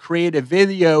help you create a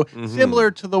video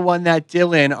similar to the one that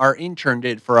Dylan, our intern,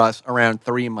 did for us around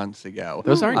 3 months ago.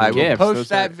 Those aren't I will GIFs. post Those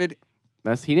that are- video.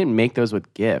 He didn't make those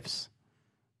with GIFs.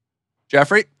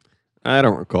 Jeffrey? I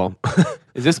don't recall.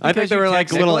 Is this? I think because they you were like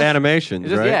text little Nicholas? animations,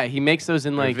 Is this- right? Yeah, he makes those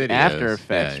in like videos. After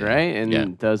Effects, Yeah, yeah. right? And Yeah.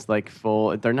 does like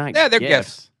full. They're not. Yeah, they're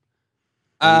GIFs.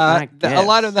 A lot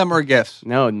GIFs. of them were GIFs.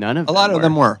 No, none of A lot of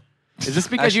them were. Is this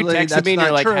because you Actually, texted that's me and you're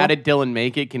not like, true. how did Dylan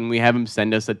make it? Can we have him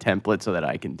send us a template so that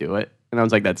I can do it? And I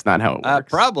was like, that's not how it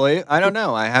works. Probably. I don't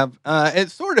know. I have.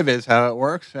 It sort of is how it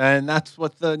works, and that's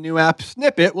what the new app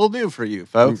Snippet will do for you,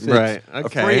 folks. It's Right, a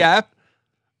okay. free app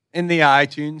in the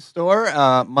iTunes store.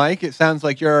 Mike, it sounds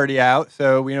like you're already out,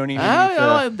 so we don't even. need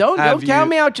to Don't have count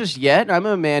you- me out just yet. I'm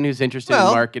a man who's interested Well,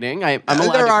 in marketing. I'm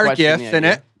allowed there to are question GIFs the in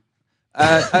idea. it.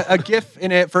 A GIF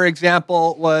in it, for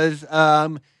example, was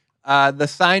the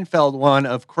Seinfeld one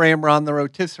of Kramer on the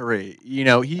rotisserie. You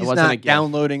know, he's wasn't a not GIF.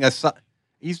 downloading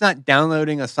he's not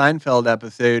downloading a Seinfeld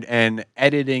episode and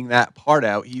editing that part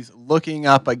out. He's looking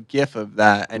up a GIF of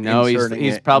that and No, inserting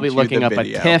he's it probably into looking the up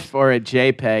video. a TIFF or a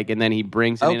JPEG, and then he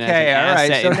brings it in as Okay, an all right.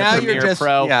 asset So into now you're Premiere just-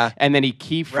 Pro, yeah. and then he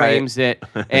keyframes it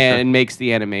and makes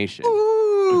the animation.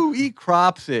 Ooh, he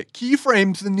crops it.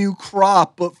 Keyframes the new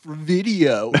crop, but for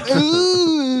video.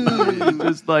 Ooh.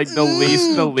 Just like the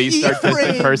least artistic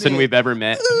keyframe person it. we've ever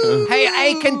met.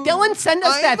 Hey, can Dylan send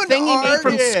us I'm that an thing he made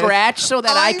from artist. scratch so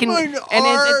that I can? I'm an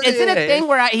And is it a artist. thing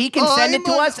where he can send it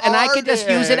to I'm an us and I can just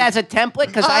use it as a template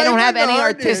because I don't have any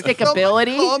artistic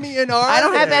ability? Call me an I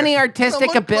don't have artist. any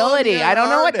artistic Someone call me ability. an I don't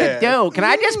know what to artist. do. Can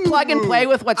I just plug and play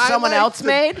with what I someone like else to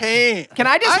made? paint. Can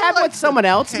I just have what like to someone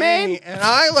else made? paint, And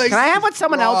I like Can I to have what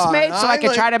someone else draw, made and so I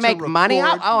can try to make money?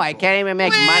 record Oh, I people. can't even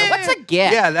make money. What's a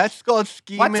GIF? Yeah, that's called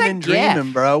scheming What's a and GIF?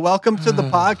 dreaming, bro. Welcome to the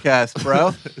podcast, bro.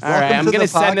 All right, I'm going to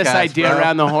send this idea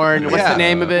around the horn. What's the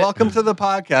name of it? Welcome to the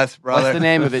podcast, brother. What's the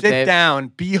name of it, Sit Dave? down.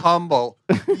 Be humble.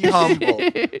 Be humble.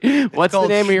 What's the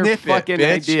name of your Snippet, fucking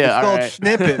bitch. idea? It's All called right.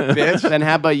 Snippet, bitch. Then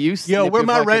how about you Yo, where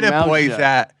my Reddit boys shut?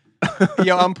 at?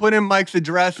 Yo, I'm putting Mike's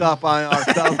address up on our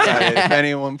subreddit if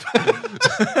anyone.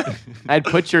 I'd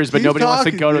put yours, but Keep nobody wants to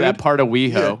talking, go to dude. that part of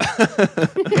WeHo.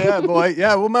 Yeah, boy.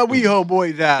 Yeah, where my WeHo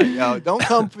boys at? Yo, don't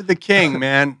come for the king,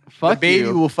 man. Fuck the baby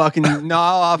you. will fucking gnaw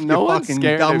off No your one's fucking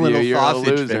scared dumb of you. little You're a sausage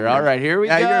loser. fingers. All right, here we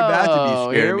go. Yeah, you're about to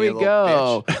be scared Here of me, we you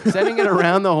little go. bitch. Sending it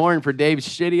around the horn for Dave's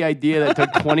shitty idea that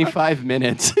took 25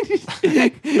 minutes. Jeff,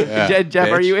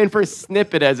 are bitch. you in for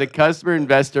Snippet as a customer,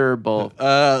 investor, or both?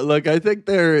 Look, I think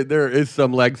there is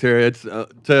some legs here. It's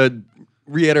to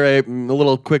reiterate a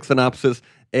little quick synopsis.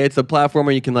 It's a platform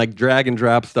where you can like drag and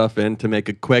drop stuff in to make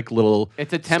a quick little.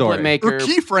 It's a template story. maker Or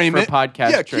keyframe for it.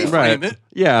 podcast Yeah, trips. keyframe it.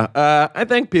 Yeah, I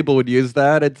think people would use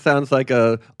that. It sounds like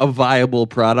a viable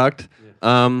product.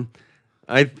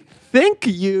 I think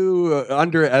you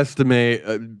underestimate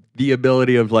the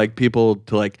ability of like people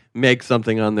to like make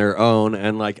something on their own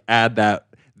and like add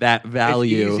that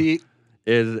value. It's easy.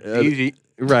 Is Easy.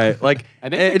 Right, like I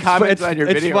think the comments on your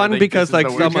it's video are fun like, because this is like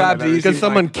the worst job I've ever because seen.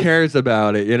 someone cares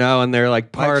about it, you know, and they're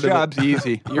like part Mike's of job's it.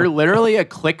 easy. You're literally a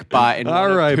click bot and All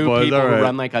one right, of two boys, people all right. who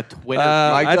run like a Twitter.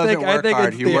 Mike I doesn't think work it's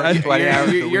hard. the- He works 20 hours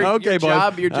a week. Okay,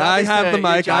 boys. your job I is have to- the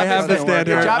your mic. job I is have the to- stand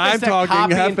your here. job is I'm to talking.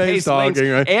 copy Have and face paste links,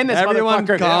 talking. Right? and this Everyone,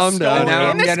 motherfucker calm stole down. it. Now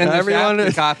I'm And this- getting this everyone app to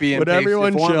is- copy and would paste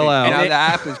everyone it for chill me. out? Now the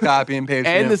app is copy and pasting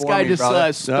And it this for guy me, just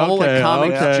brother. stole Okay, a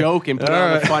comic okay. joke and put it All on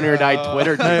the right. Funny or Die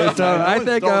Twitter. Hey, so I one's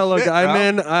think, stole look, shit, I'm bro.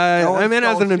 in. No I'm one's in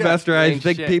as stole an shit. investor. I Ain't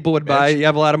think shit, people would buy. bitch. You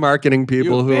have a lot of marketing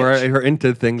people You who are bitch.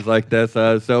 into things like this.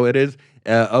 So it is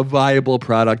a viable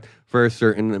product for a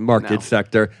certain market No.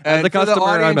 sector. As And a customer, for the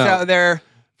audience I'm out. out there,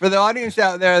 for the audience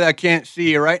out there that can't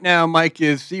see, right now Mike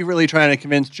is secretly trying to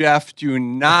convince Jeff to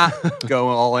not go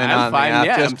all in I'm on fine, the app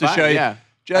yeah, just I'm to fine, show you. yeah.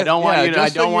 Just, I don't want you to-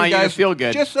 just I don't want you to guys- feel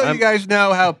good. Just so you guys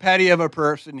know how petty of a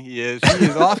person he is. He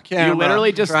is off camera. You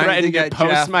literally just trying threatened to get post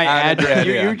Jeff my out of the address.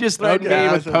 idea. You just threatened Okay,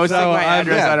 me with so- posting so my I'm-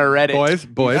 address yeah. on a Reddit.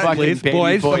 Boys, Fucking please, baby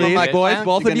boys, boy. please, My boys, clowns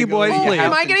both are of you gonna go boys, to your please. house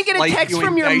Am I going to get a Slice text you from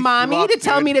and your dice you mommy up, to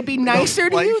tell dude. me to be nicer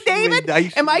to Slice you, you and David?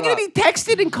 dice Am I you going to up. be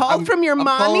texted and called from your I'm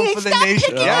mommy? calling for the Stop nation.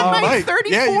 picking Yeah, on you my might.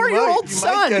 Yeah, you 34-year-old might. You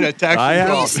might get a son. text I call. have-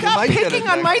 Please You stop might get a picking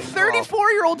on my text call.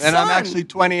 34-year-old And son. I'm actually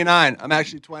 29. I'm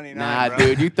actually 29. Nah, bro.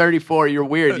 dude, you 34. You're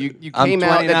weird. You I'm came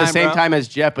out at the 29, same bro. time as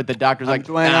Jeff, but the doctor's I'm like,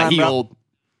 29, nah, he bro. old.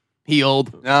 He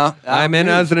old. No, I'm in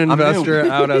new. as an I'm new. investor,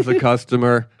 out as a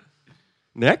customer.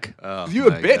 Nick, Oh, You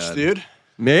a my bitch, God. dude.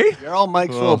 me? You're all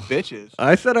Mike's little bitches.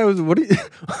 I said I was. What do you?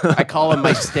 I call him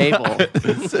my stable.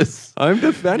 This is- I'm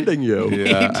defending you.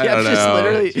 yeah, I Jeff don't just know.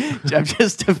 literally, Jeff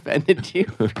just defended you.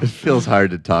 It feels hard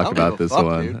to talk I don't about give a this fuck,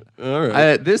 one. dude. All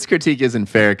right. This critique isn't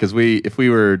fair because if we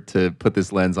were to put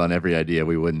this lens on every idea,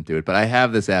 we wouldn't do it. But I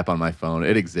have this app on my phone.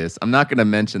 It exists. I'm not going to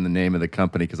mention the name of the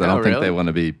company because I Oh, don't think really? they want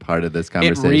to be part of this It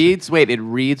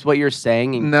conversation. reads what you're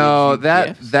saying. And No, gives you that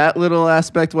gifs? that little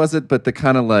aspect was it, but the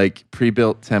kind of like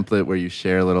pre-built template where you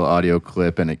share a little audio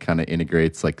clip and it kind of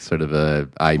integrates like sort of a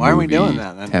iMovie Why are we doing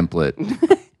that, then?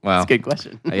 template. Wow. That's a good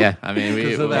question. Yeah, I mean,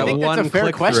 Because of I that think that's a one fair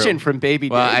click-through. question from Baby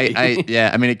well, Davey.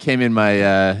 I mean, it came in my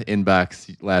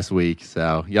inbox last week,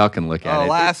 so y'all can look at Oh, it.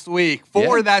 last week.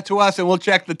 Forward that to us and we'll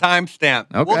check the timestamp.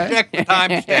 Okay. We'll check the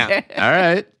timestamp. All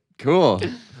right, cool.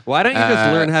 Why don't you just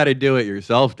Uh, learn how to do it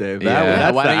yourself, Dave? yeah.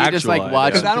 That's Why the don't you just, like, actual watch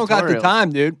idea. Because I don't got the Tutorials.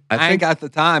 time, dude. I I ain't think- got the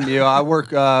time. I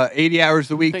work 80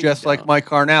 hours a week think just you like don't. Mike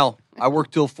Carnell. I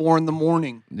work till 4 in the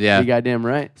morning. Yeah. You goddamn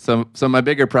right. So my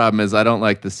bigger problem is I don't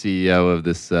like the CEO of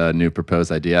this new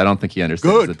proposed idea. I don't think he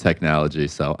understands Good. the technology,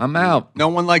 so I'm out. No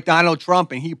one like Donald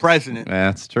Trump and he president.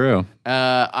 That's true.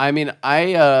 I mean,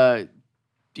 I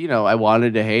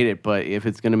wanted to hate it, but if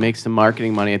it's going to make some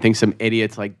marketing money, I think some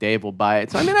idiots like Dave will buy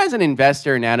it. So, I mean, as an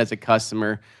investor and not as a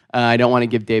customer, I don't want to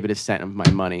give David a cent of my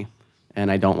money,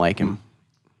 and I don't like him.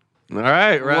 All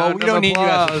right, Well, round we of don't need you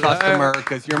as a applause. customer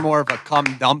because you're more of a cum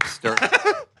dumpster.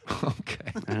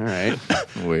 Okay. All right.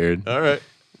 Weird. All right.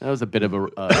 That was a bit of a You're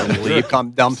a leap.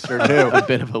 cum dumpster A too.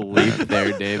 bit of a leap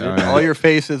there, David. All right. All your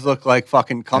faces look like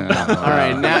fucking cum dumpsters. All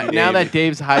right, now that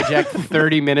Dave's hijacked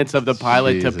 30 minutes of the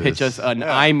pilot to pitch Jesus. us an Yeah.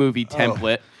 iMovie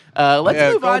template, let's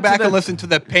Yeah, move go on back to and the... listen to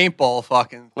the paintball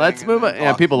fucking thing. Let's and move then on. Yeah,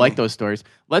 talk people to like me. those stories.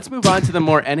 Let's move on to the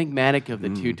more enigmatic of the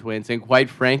two twins, and quite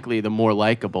frankly, the more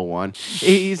likable one.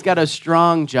 He's got a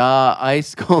strong jaw,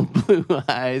 ice cold blue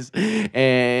eyes,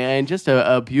 and just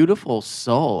a beautiful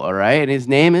soul. All right, and his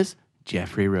name is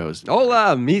Jeffrey Rose.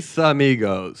 Hola, mis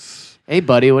amigos. Hey,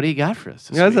 buddy, what do you got for us?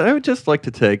 this Guys, week? I would just like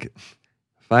to take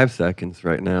 5 seconds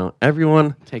right now.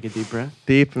 Everyone, Take a deep breath.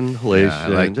 deep inhalation. Yeah,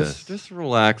 I like just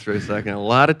relax for a second. A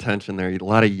lot of tension there. A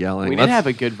lot of yelling. We did have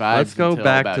a good vibe. Let's go until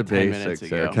back about to 10 minutes basics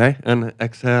here, ago. okay? And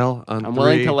exhale on I'm 3,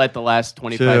 willing to let the last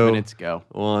 25 2, minutes go.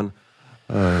 1.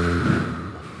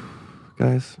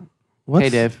 Guys, what's Hey,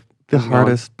 Dave. the How's it going?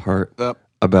 hardest part Up.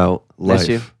 about Miss life?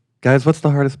 you. Guys, what's the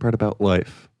hardest part about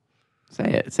life? Say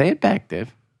it. Say it back,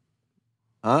 Dave.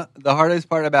 The hardest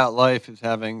part about life is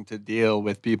having to deal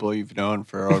with people you've known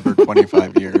for over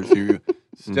 25 years. You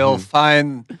still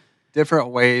find different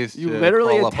ways You to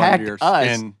literally crawl up under attacked your us.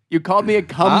 skin. You called me a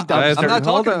cum Guys, dumpster. I'm not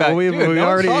hold talking on. about we, you, dude. we No one's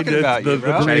already talking did about you,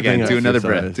 bro. Try it again. Do another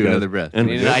breath. exercise, Do guys. another breath.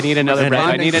 And I need another breath.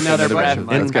 I need another breath.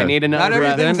 And I need another Not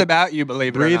breath. everything's about you,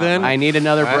 believe it or Breathe not. in. I need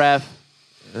another All right. breath.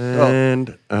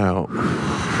 And out.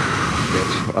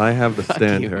 I have the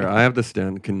stand you, here. man. I have the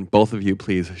stand. Can both of you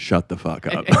please shut the fuck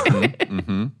up?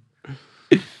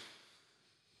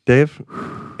 Dave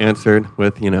answered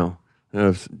with,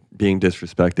 of being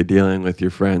disrespected, dealing with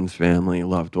your friends, family,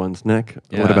 loved ones. Nick,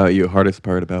 Yeah. what about you? Hardest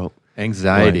part about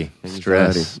Anxiety, life?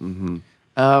 stress. Mm-hmm.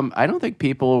 I don't think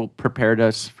people prepared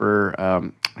us for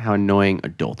how annoying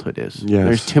adulthood is. Yes.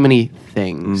 There's too many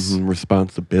things,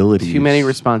 Responsibilities. too many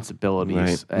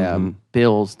responsibilities, Right.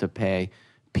 bills to pay,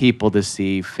 people to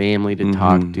see, family to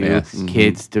talk to, Yes.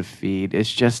 kids to feed. It's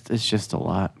just a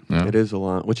lot. Yeah. It is a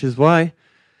lot, which is why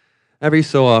every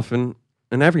so often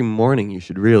and every morning you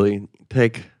should really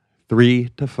take 3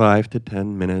 to 5 to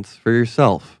 10 minutes for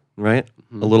yourself, right?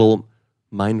 A little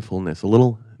mindfulness, a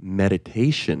little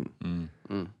meditation.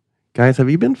 Guys, have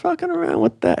you been fucking around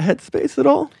with that headspace at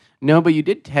all? No, but you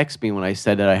did text me when I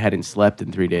said that I hadn't slept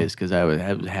in 3 days because I was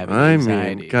having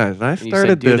anxiety. Guys, I And you said,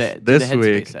 started "Do this the this Headspace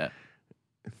week. app."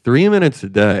 3 minutes a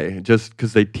day, just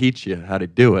because they teach you how to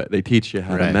do it. They teach you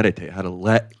how to Right. meditate, how to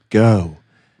let go.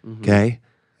 Okay?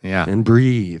 Yeah. And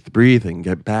breathing,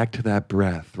 get back to that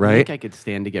breath, I right? think I could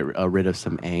stand to get rid of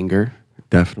some anger.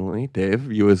 Definitely.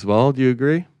 Dave, you as well. Do you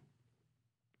agree?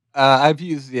 I've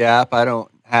used the app. I don't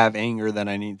have anger that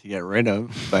I need to get rid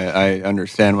of, but I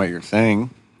understand what you're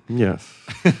saying. Yes.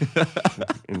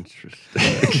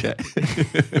 Interesting.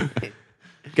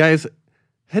 Guys,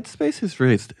 Headspace has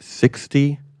raised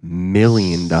 $60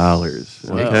 million.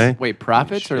 Okay? Wait,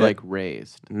 profits or Shit. like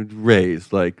raised?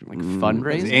 Raised, like Is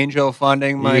Fundraising? angel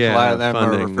funding, Mike? A lot of them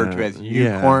are funding, referred to as yeah.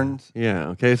 unicorns. Yeah.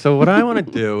 Okay. So what I want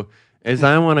to do is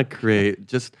I want to create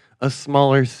just a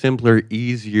smaller, simpler,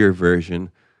 easier version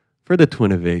for the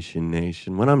Twinnovation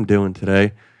Nation. What I'm doing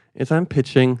today is I'm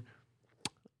pitching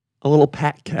a little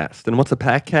Patcast. And what's a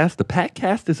Patcast? A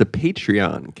Patcast is a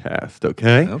Patreon cast.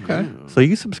 Okay. Okay. So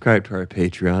you subscribe to our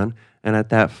Patreon, and at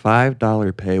that $5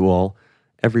 paywall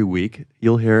every week,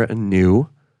 you'll hear a new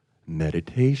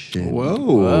meditation.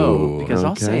 Whoa. Because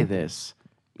I'll okay. say this.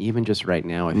 Even just right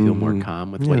now, I feel more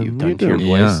calm with what Yeah, you've you done to your do.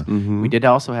 voice. Yeah. We did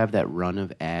also have that run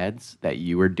of ads that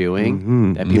you were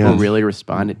doing that people Yes. really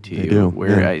responded to They you. do,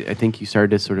 Where yeah. I think you started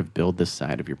to sort of build this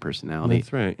side of your personality.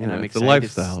 That's right. And Yeah, I'm it's a excited,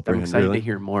 lifestyle I'm brand, excited really. to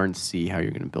hear more and see how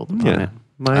you're going to build upon Yeah. it.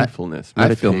 Mindfulness.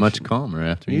 I feel much meditation. calmer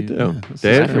after You do. Yeah, this is-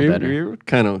 Dave, I feel better. you're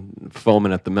kind of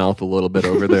foaming at the mouth a little bit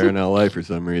over there in LA for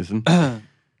some reason.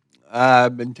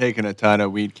 I've been taking a ton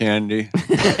of weed candy.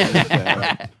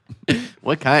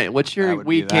 What kind? What's That your would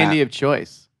be weed candy that. of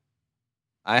choice?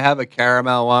 I have a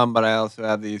caramel one, but I also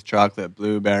have these chocolate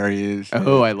blueberries.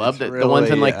 Oh, I love It's the ones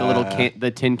in really, like the little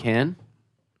the tin can.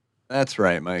 That's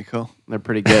right, Michael. They're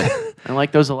pretty good. I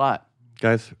like those a lot.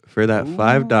 Guys, for that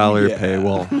 $5 yeah.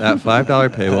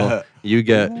 paywall, you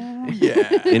get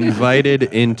invited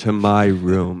into my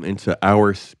room, into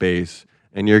our space,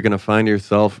 and you're gonna find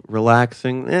yourself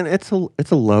relaxing. And it's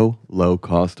a low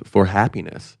cost for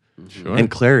happiness Sure. and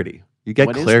clarity. You get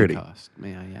What is clarity. the cost?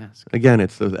 May I ask? Again,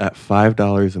 it's at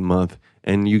 $5 a month,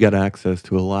 and you get access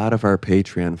to a lot of our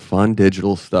Patreon fun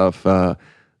digital stuff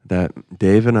that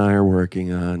Dave and I are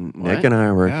working on, Nick What? and I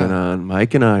are working Yeah. on,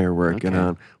 Mike and I are working Okay.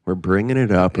 on. We're bringing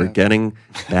it up. We're getting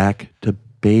back to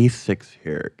basics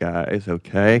here, guys.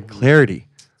 Okay, clarity.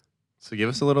 So give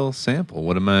us a little sample.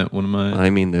 What am I? I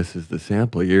mean, this is the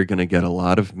sample. You're gonna get a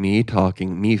lot of me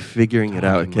talking, me figuring it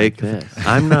out. Talking Okay, like 'Cause this.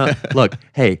 I'm not. Look,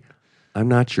 hey, I'm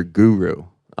not your guru.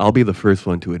 I'll be the first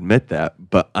one to admit that,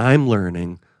 but I'm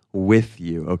learning with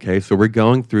you, okay? So we're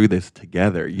going through this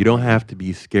together. You don't have to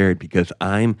be scared because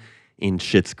I'm in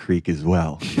Schitt's Creek as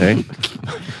well, okay?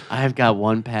 I've got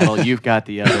one paddle, you've got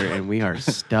the other, and we are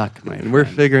stuck, my And we're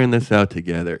friend. figuring this out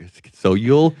together. So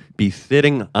you'll be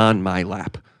sitting on my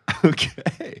lap,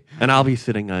 Okay. and I'll be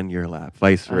sitting on your lap,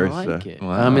 vice I versa. like it.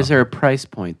 Wow. Is there a price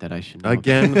point that I should know?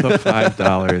 Again, the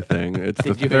 $5 thing. It's the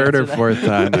Did you third or answer that? fourth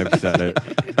time I've said it.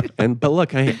 But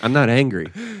look, I'm not angry.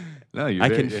 No, I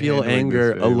can you're feel handling anger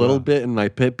this a very little well. bit in my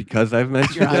pit because I've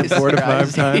mentioned it 4 to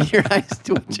 5 times. Your eyes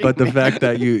twitching. But the man. fact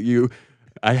that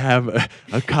I have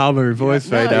a calmer voice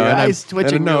no, right now. your and eyes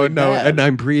twitching no, really bad. and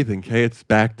I'm breathing. Okay, it's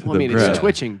back to Well, the I mean, breath. it's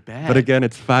twitching bad. But again,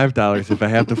 it's $5 if I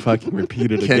have to fucking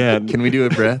repeat it again. Can we do a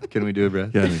breath? Can we do a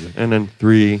breath? Yes. And then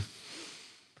 3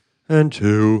 and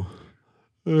 2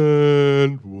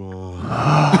 and 1.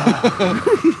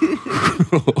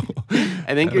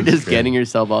 I think you're just getting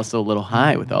yourself also a little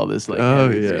high with all this. Like, Oh,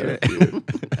 energy. yeah.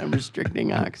 I'm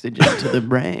restricting oxygen to the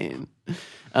brain.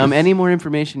 Any more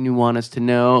information you want us to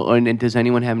know? And does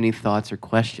anyone have any thoughts or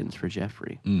questions for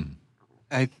Jeffrey?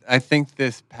 I think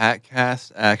this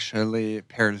podcast actually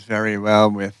pairs very well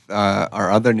with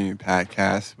our other new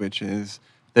podcast, which is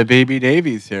the Baby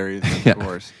Davy series, of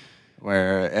course,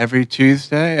 where every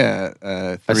Tuesday at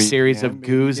 3 A series p.m. of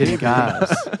goos and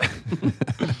gaz.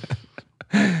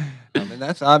 And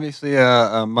that's obviously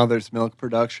a mother's milk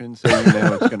production, so you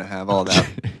know it's going to have all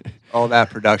that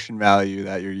production value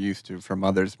that you're used to from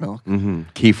mother's milk. Mm-hmm.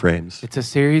 Keyframes. It's a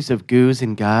series of goos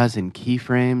and gaz and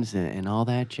keyframes and all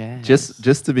that jazz.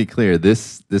 Just to be clear,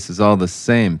 this is all the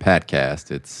same Patcast.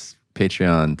 It's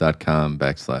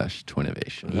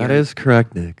patreon.com/Twinnovation. That is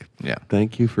correct, Nick. Yeah.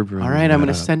 Thank you for bringing all right, I'm going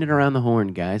to that up. send it around the horn,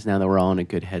 guys. Now that we're all in a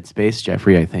good headspace,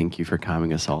 Jeffrey, I thank you for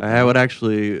calming us all I down. would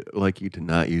actually like you to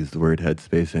not use the word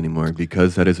headspace anymore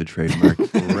because that is a trademark.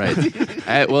 Right.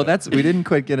 Well, we didn't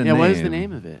quite get a Yeah, name. what is the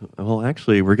name of it? Well,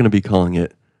 actually, we're going to be calling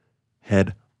it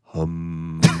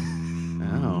HeadHum.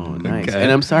 Oh, nice. Okay. And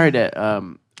I'm sorry to,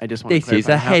 I just want to This is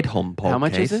a clarify, HeadHum podcast. how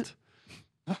much is it?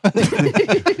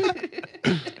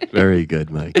 Very good,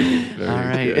 Mike. Very All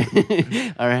right.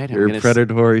 good. All right. I'm Your gonna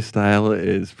predatory style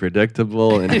is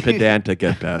predictable and pedantic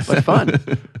at best. But fun.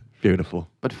 Beautiful.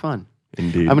 But fun.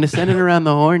 Indeed. I'm going to send it around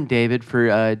the horn, David,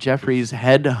 for Jeffrey's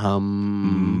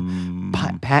HeadHum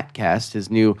Patcast, his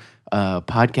new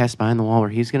podcast behind the wall, where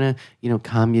he's going to,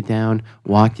 calm you down,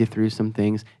 walk you through some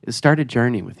things, start a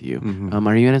journey with you.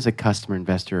 Are you in as a customer,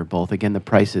 investor, or both? Again, the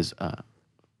price is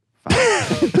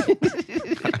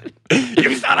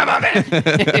You son of a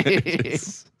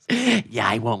bitch! Yeah,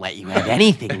 I won't let you have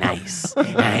anything nice.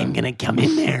 I'm gonna come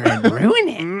in there and ruin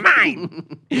it.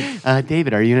 Mine.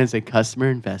 David, are you in as a customer,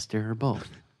 investor, or both?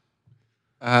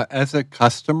 As a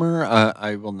customer,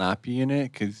 I will not be in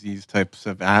it because these types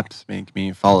of apps make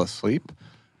me fall asleep.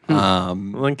 Well,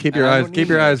 then keep your I eyes don't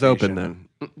need open medication.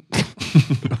 then.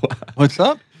 What's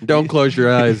up? Don't close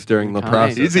your eyes during the Calm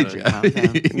process. down, calm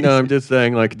down. No, I'm just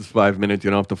saying, like, it's 5 minutes. You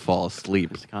don't have to fall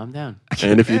asleep. Just calm down.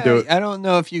 And if you do it, I don't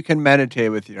know if you can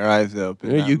meditate with your eyes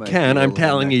open. you can. I'm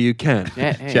telling you, you can.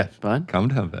 Yeah, hey, Jeff, bud, calm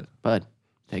down, bud.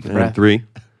 take a And breath. 3.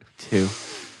 2,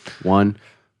 1.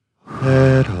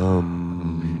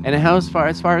 HeadHum. And as far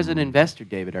as an investor,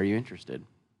 David, are you interested?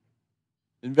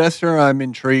 Investor, I'm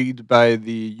intrigued by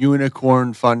the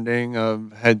unicorn funding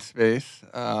of Headspace.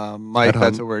 Mike, HeadHum.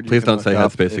 that's a word you Please can don't say look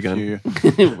up Headspace if again.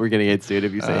 We're gonna get sued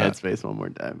if you say Uh, Headspace one more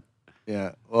time.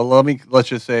 Yeah. Well, let's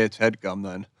just say it's Headgum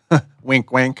then.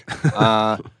 Wink, wink.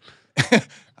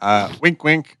 Wink,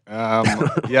 wink.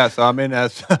 Yeah. So I'm in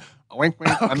as wink,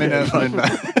 wink. I'm in as an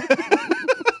investor.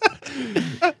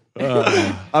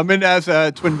 I'm in as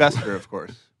a twin investor, of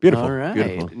course. Beautiful. All right,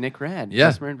 Beautiful. Nick Rad, Yeah.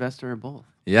 customer, investor, or both?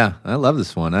 Yeah, I love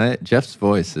this one. Jeff's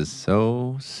voice is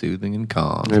so soothing and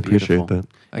calm. I appreciate beautiful. that.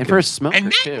 And for a smoker And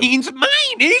that too. means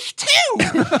mine is too.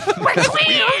 We're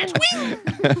twins.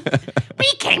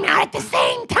 We came out at the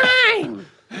same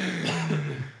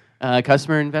time.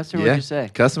 Customer, investor, Yeah, what'd you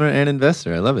say? customer and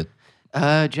investor. I love it.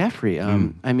 Jeffrey,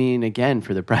 I mean, again,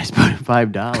 for the price point of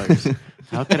 $5,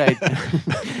 how could I?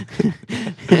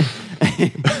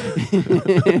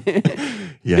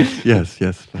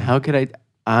 Yes. How could I?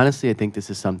 Honestly, I think this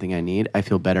is something I need. I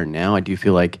feel better now. I do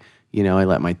feel like, I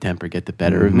let my temper get the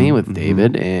better of me with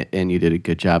David, and you did a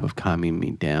good job of calming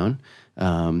me down.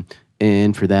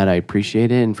 And for that, I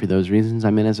appreciate it. And for those reasons,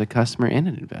 I'm in as a customer and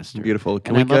an investor. Beautiful.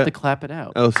 Can And we I'd love get- to clap it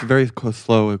out. Oh, it's very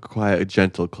slow, quiet, a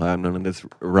gentle clap. None of this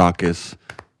raucous.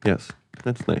 Yes,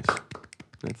 that's nice.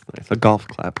 That's nice. A golf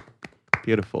clap.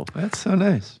 Beautiful. That's so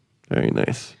nice. Very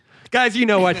nice. Guys, you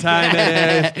know what time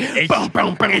it is. Boom,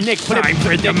 boom, boom. Nick, put it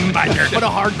for the mother. Put a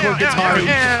hardcore guitar. Put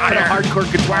a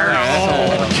hardcore guitar.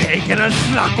 Oh, taking a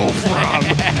snuckle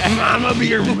from Mama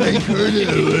Beer Maker. What do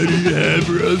you have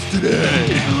for us today?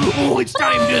 Oh, it's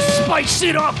time to spice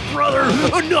it up, brother.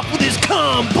 Enough with this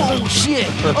calm bullshit.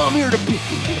 I'm here to be.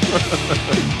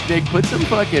 Nick, put some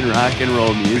fucking rock and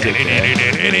roll music there.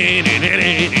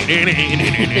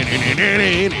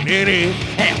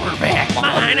 And we're back.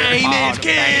 My name is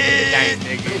Kid.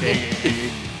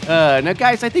 Now,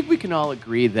 guys, I think we can all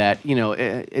agree that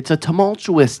it's a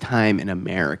tumultuous time in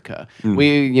America.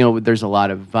 There's a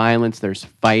lot of violence, there's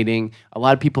fighting, a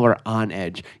lot of people are on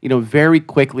edge. Very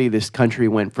quickly, this country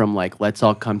went from like let's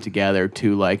all come together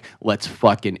to like let's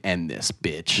fucking end this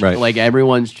bitch. Right. Like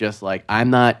everyone's just like I'm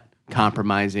not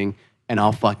compromising, and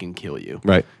I'll fucking kill you.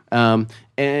 Right.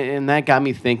 And that got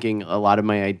me thinking. A lot of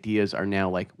my ideas are now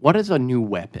like, what is a new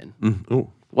weapon?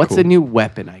 What's cool. a new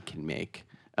weapon I can make?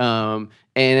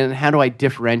 And how do I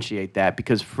differentiate that?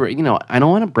 Because I don't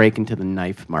want to break into the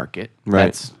knife market. Right.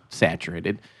 That's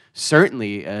saturated.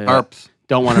 Certainly, Harps.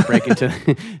 don't want to break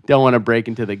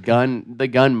into the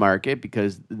gun market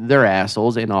because they're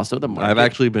assholes, and also the market. I've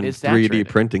actually been is 3D saturated.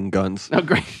 printing guns Oh,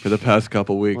 great. for the past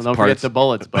couple weeks. Well, don't forget the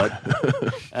bullets, bud.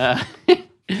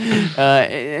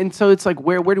 And so it's like,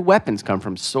 where do weapons come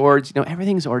from? Swords,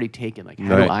 everything's already taken. Like,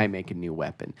 how do I make a new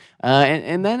weapon?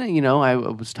 And then, I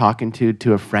was talking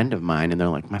to a friend of mine, and they're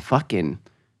like, my fucking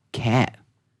cat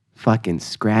fucking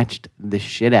scratched the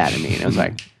shit out of me. And I was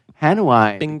like, how do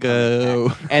I? Bingo.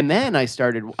 And then I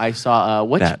saw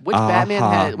which Batman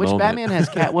has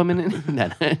Catwoman in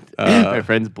that? My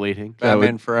friend's bleeding.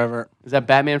 Batman Forever. Is that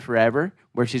Batman Forever,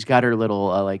 where she's got her little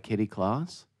like kitty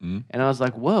claws? And I was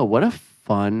like, whoa, what a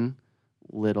fun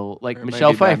little Or Michelle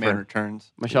maybe Pfeiffer. Batman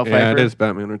Returns. Michelle Yeah, Pfeiffer. it is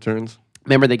Batman Returns.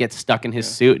 Remember, they get stuck in his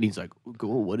suit, and he's like,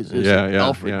 "Cool, what is this? Yeah,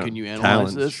 Alfred, yeah. can you analyze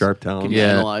Talons, this? sharp talons. Can you Yeah.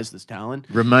 analyze this talon?"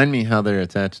 Remind me how they're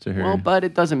attached to her. Well, but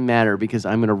it doesn't matter because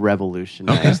I'm going to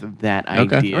revolutionize that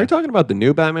idea. Are we talking about the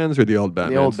new Batmans or the old Batmans?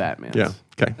 The old Batmans. Yeah.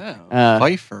 Okay.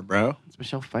 Pfeiffer, bro. It's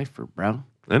Michelle Pfeiffer, bro.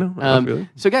 I know. I feel you.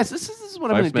 So, guys, this is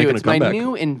what I'm Life's going to do. making a It's my comeback.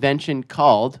 new invention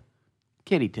called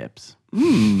kitty tips.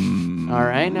 All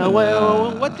right. Now,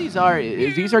 what these are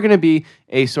is these are going to be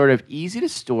a sort of easy to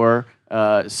store,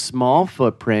 small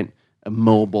footprint,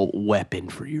 mobile weapon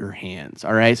for your hands.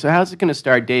 All right. So, how's it going to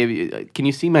start, Dave? Can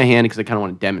you see my hand? Because I kind of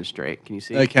want to demonstrate. Can you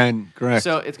see? I can, correct.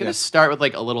 So it's going to start with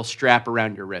like a little strap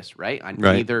around your wrist, right? On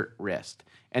Right. either wrist.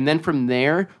 And then from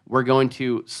there, we're going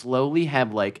to slowly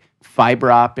have like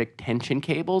fiber optic tension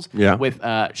cables with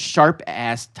sharp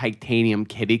ass titanium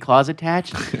kitty claws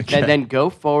attached that then go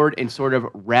forward and sort of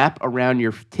wrap around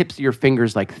your tips of your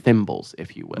fingers like thimbles,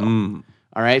 if you will.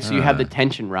 All right. So you have the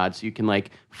tension rod so you can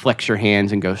like flex your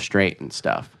hands and go straight and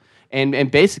stuff. And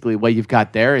basically what you've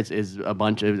got there is a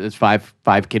bunch of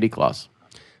five kitty claws.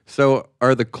 So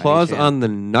are the claws on the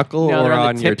knuckle No, or they're on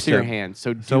on the your tips of your tip? hands.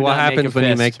 So So what happens when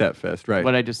you make that fist? Right.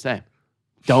 What did I just say?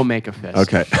 Don't make a fist.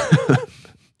 Okay.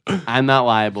 I'm not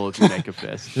liable if you make a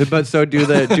fist. But so do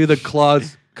the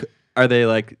claws? Are they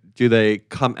like? Do they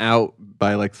come out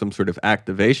by like some sort of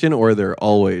activation, or they're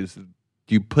always?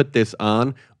 Do you put this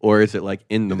on, or is it like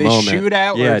in the Do they moment? shoot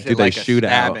out, or Yeah. is Do it they like a shoot out?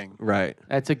 stabbing? Right.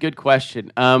 That's a good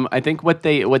question. I think what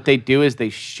they do is they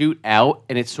shoot out,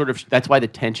 and it's sort of that's why the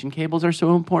tension cables are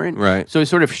so important. Right. So it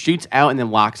sort of shoots out and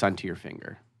then locks onto your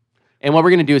finger. And what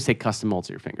we're gonna do is take custom molds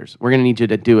of your fingers. We're gonna need you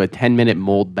to do a 10-minute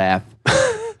mold bath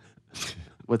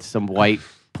with some white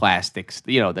plastics.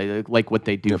 They like what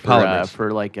they do polymers.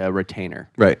 for like a retainer.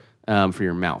 Right. For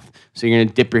your mouth. So you're going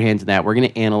to dip your hands in that. We're going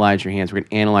to analyze your hands. We're going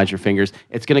to analyze your fingers.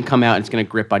 It's going to come out and it's going to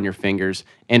grip on your fingers.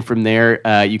 And from there,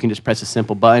 you can just press a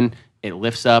simple button. It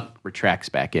lifts up, retracts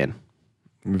back in.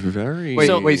 Very. Wait,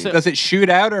 So- so does it shoot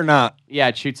out or not? Yeah,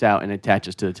 it shoots out and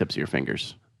attaches to the tips of your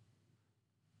fingers.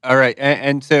 All right.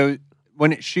 And so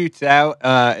when it shoots out,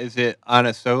 is it on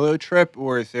a solo trip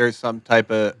or is there some type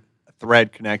of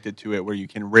thread connected to it where you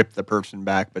can rip the person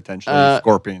back potentially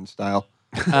scorpion style?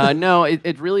 No,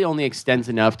 it really only extends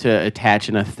enough to attach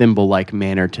in a thimble-like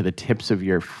manner to the tips of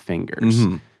your fingers.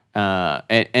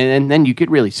 And then you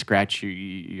could really scratch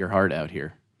your heart out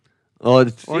here. Well,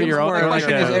 it Or seems your own- more or like,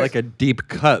 like like a deep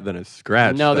cut than a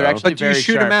scratch. No, they're though. actually But do you very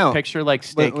shoot 'em sharp. out? Picture like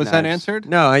steak Was that knives. answered?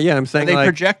 No, yeah, I'm Are saying they like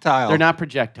projectile? They're not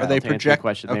projectiles. Are they to answer the project-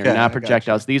 question? Okay, They're I not gotcha.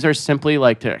 projectiles. These are simply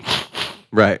like to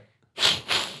right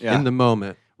Yeah. in the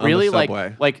moment. On really the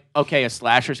subway. like okay, a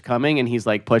slasher's coming and he's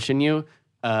like pushing you.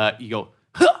 You go.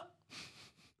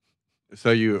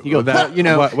 So you go, that you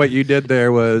know- what you did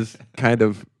there was kind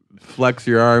of flex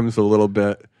your arms a little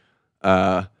bit.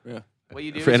 What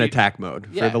you do For is in you- attack mode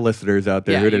Yeah. for the listeners out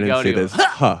there Yeah, who you didn't go see to- this.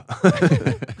 Huh.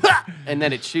 and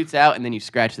then it shoots out, and then you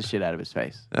scratch the shit out of his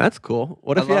face. That's cool.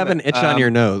 What I if you love have an it. itch on your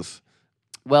nose?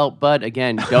 Well, Bud,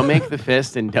 again, don't make the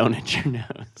fist and don't itch your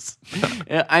nose.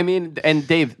 I mean, and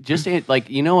Dave, just like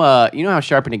you know how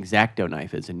sharp an X-Acto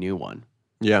knife is, a new one.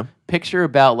 Yeah. Picture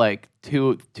about like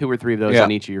two or three of those Yeah.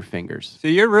 on each of your fingers. So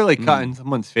you're really cutting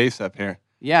someone's face up here.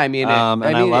 Yeah, I mean, And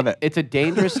I love it. It's a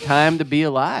dangerous time to be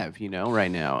alive,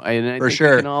 right now. And I For think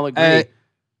sure. we can all agree.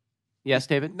 Yes,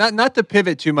 David? Not to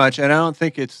pivot too much, and I don't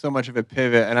think it's so much of a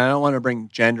pivot, and I don't want to bring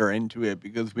gender into it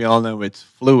because we all know it's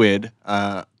fluid.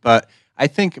 But I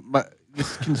think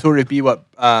this can sort of be what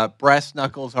breast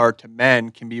knuckles are to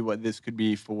men, can be what this could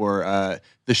be for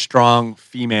the strong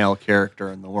female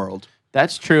character in the world.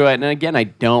 That's true. And again, I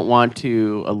don't want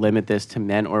to limit this to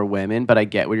men or women, but I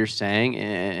get what you're saying,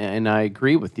 and I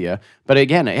agree with you. But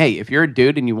again, hey, if you're a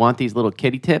dude and you want these little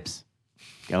kitty tips,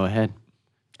 go ahead.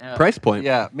 Price point.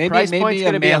 Yeah, maybe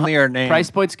a manlier name.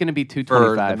 Price point's going to be for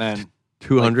 $225. the men.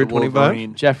 225.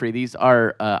 Wolverine. Jeffrey, these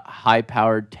are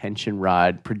high-powered tension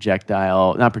rod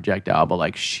projectile, not projectile, but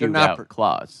like shoot-out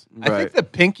claws. I think the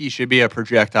pinky should be a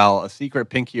projectile, a secret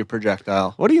pinky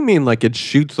projectile. What do you mean? Like it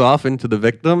shoots off into the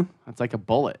victim? It's like a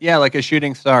bullet. Yeah, like a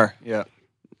shooting star. Yeah.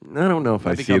 I don't know if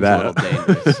I That see becomes a little that.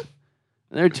 dangerous.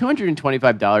 They're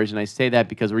 $225, and I say that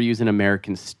because we're using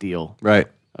American steel. Right.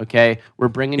 Okay, we're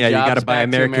bringing Yeah, you jobs got to buy back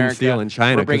American America. steel in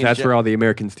China We're because bringing that's where all the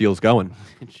American steel's going.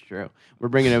 It's true. We're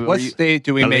bringing a What state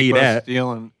do we make Elite most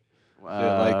steel in?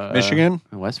 Like Michigan?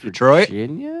 West Detroit?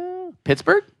 Virginia,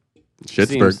 Pittsburgh,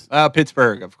 Schittsburg. Seems-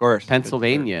 Pittsburgh, of course.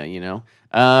 Pennsylvania. You know.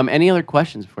 Any other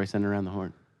questions before I send it around the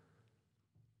horn?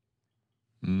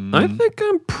 I think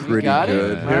I'm You pretty got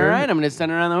good. it. All right, I'm going to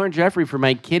send it around the horn, Jeffrey, for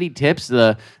my kitty tips.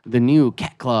 The new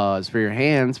cat claws for your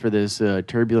hands for this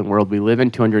turbulent world we live in.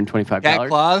 $225. Cat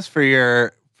claws for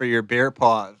your beer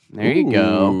paws. There you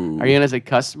go. Ooh. Are you in as a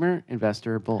customer,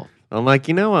 investor, or both? I'm like,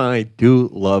 I do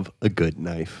love a good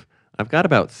knife. I've got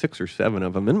about 6 or 7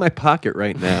 of them in my pocket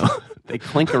right now. They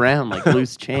clink around like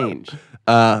loose change.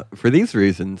 For these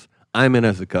reasons, I'm in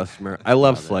as a customer. I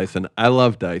love slicing. I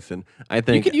love dicing. I You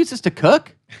think could use this to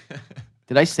cook.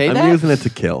 Did I say I'm that? using it to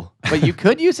kill. But you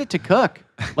could use it to cook.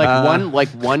 Like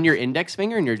your index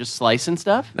finger and you're just slicing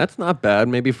stuff. That's not bad.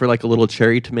 Maybe for like a little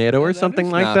cherry tomato or something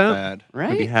is like not that. bad.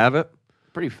 Right? Maybe have it.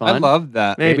 Pretty fun. I love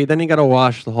that. Maybe. Then you got to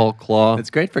wash the whole claw. It's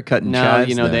great for cutting No, chives.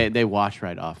 you know, though. they wash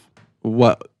right off.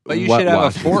 What? But you what should have a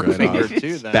washes fork right finger off?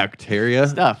 too. Then. Bacteria?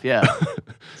 Stuff, yeah.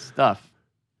 Stuff.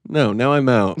 No, now I'm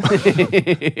out. No,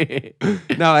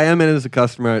 I am in as a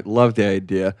customer. I love the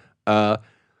idea.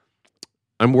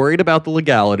 I'm worried about the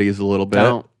legalities a little bit.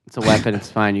 Don't. It's a weapon. It's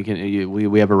fine.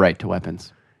 We have a right to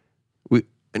weapons.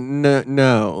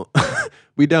 No,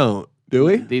 we don't. Do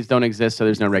we? These don't exist, so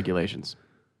there's no regulations.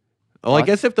 Well, I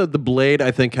guess if the blade, I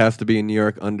think, has to be in New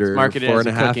York under Marketed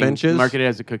 4.5 inches. Marketed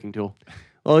as a cooking tool.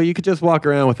 Well, you could just walk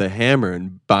around with a hammer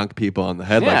and bonk people on the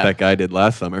head like Yeah. that guy did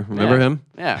last summer. Remember Yeah. him?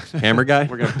 Yeah. Hammer guy?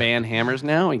 We're going to ban hammers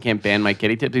now. We can't ban my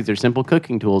kitty tips. These are simple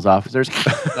cooking tools, officers.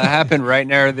 That happened right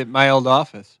near my old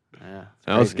office. Yeah, it's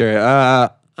That was crazy. scary.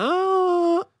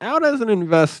 Out as an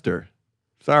investor.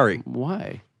 Sorry.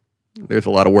 Why? There's a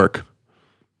lot of work.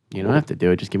 You don't have to do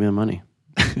it. Just give me the money.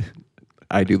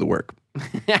 I do the work.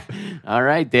 All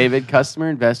right, David, customer,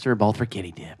 investor, both for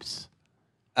kitty tips.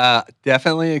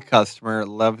 Definitely a customer.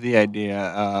 Love the idea.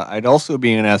 I'd also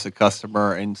be in as a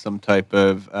customer in some type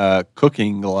of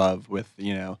cooking glove with,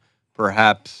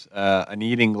 perhaps an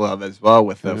eating glove as well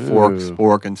with a fork, Ooh.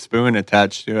 spork, and spoon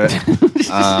attached to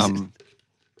it.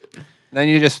 Then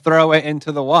you just throw it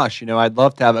into the wash. I'd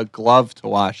love to have a glove to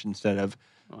wash instead of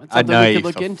Well, that's a something we could knife,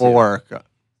 look a into. fork,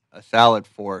 a salad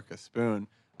fork, a spoon.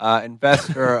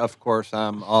 Investor, of course,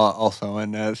 I'm also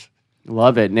in as.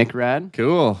 Love it. Nick Rad?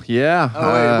 Cool. Yeah.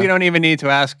 Oh, wait, we don't even need to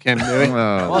ask him, do we?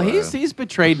 Well, he's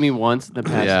betrayed me once in the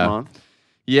past Yeah. month.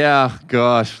 Yeah.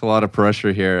 Gosh, a lot of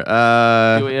pressure here.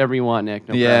 Do whatever you want, Nick.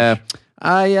 No Yeah. pressure.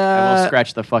 I I will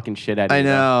scratch the fucking shit out of you.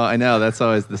 I know. That's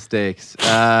always the stakes.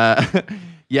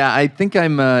 Yeah, I think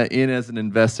I'm in as an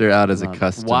investor, out as a Love it.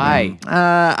 customer. Why?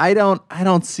 I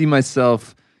don't see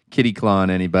myself kitty clawing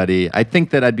anybody. I think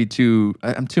that I'm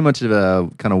too much of a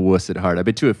kind of wuss at heart. I'd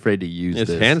be too afraid to use His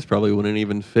this. hands probably wouldn't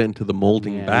even fit into the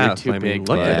molding Yeah, bath. you're too I mean, big,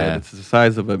 look yeah. at it. It's the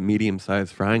size of a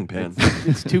medium-sized frying pan.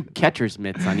 It's 2 catcher's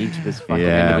mitts on each of his fucking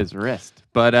Yeah. end of his wrist.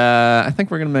 But I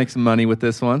think we're gonna make some money with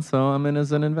this one, so I'm in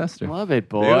as an investor. Love it,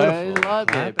 boys. Beautiful. Love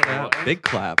it, boys. Big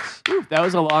claps. Whew, that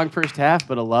was a long first half,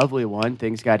 but a lovely one.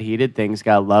 Things got heated. Things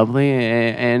got lovely.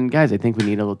 And guys, I think we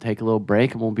need to take a little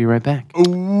break, and we'll be right back.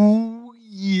 Ooh,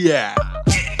 yeah.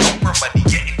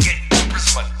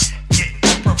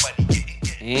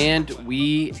 And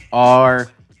we are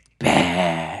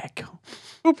back.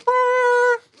 Wait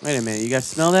a minute. You guys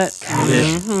smell that?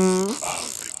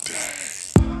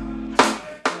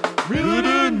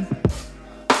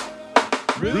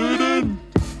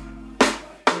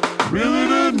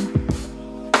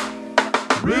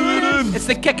 It's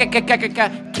the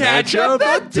catch of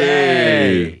the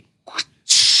day.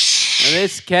 Now,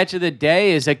 this catch of the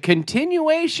day is a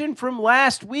continuation from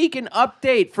last week, an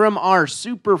update from our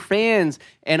super fans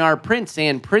and our prince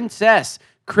and princess,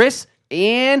 Chris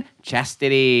and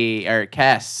Chastity, or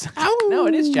Cass. No,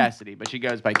 it is Chastity, but she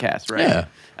goes by Cass, right?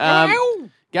 Yeah.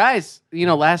 Guys,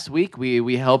 last week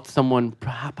we helped someone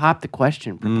pop the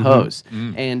question, propose,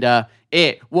 and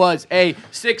it was a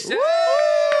success.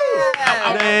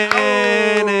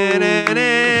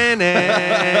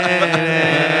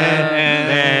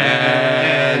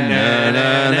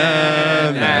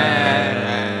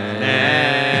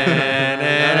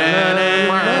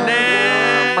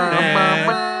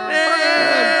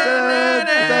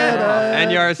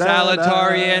 And you're a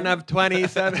salutarian of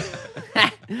 27.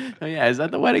 Oh, yeah, is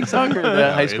that the wedding song or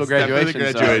the high school It's definitely graduation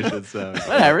the graduation song.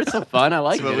 Whatever, it's so fun. I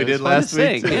like That's it. what we It was did fun to last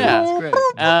week, sing. too. Yeah. That's great.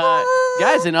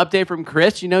 Guys, an update from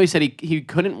Chris. He said he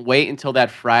couldn't wait until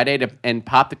that Friday and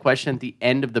pop the question at the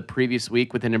end of the previous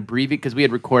week with an abbreviated, because we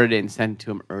had recorded it and sent it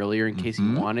to him earlier in case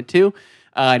he wanted to.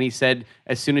 And he said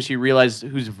as soon as she realized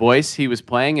whose voice he was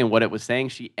playing and what it was saying,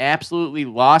 she absolutely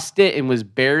lost it and was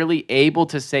barely able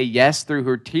to say yes through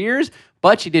her tears,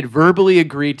 but she did verbally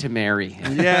agree to marry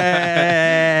him.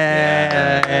 Yay!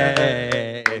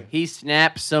 He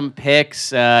snapped some pics.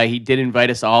 He did invite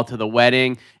us all to the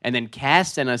wedding. And then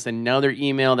Cass sent us another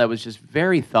email that was just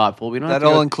very thoughtful. We don't Is have that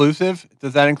to all go- inclusive?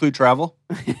 Does that include travel?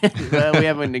 Well, we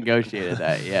haven't negotiated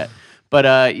that yet.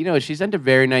 But, she sent a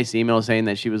very nice email saying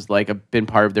that she was been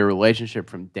part of their relationship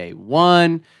from day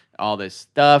one, all this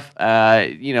stuff.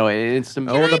 It's some...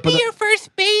 your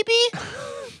first baby?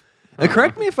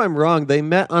 Correct me if I'm wrong. They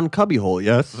met on Cubbyhole,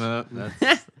 yes?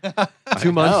 That's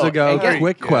 2 months ago. and-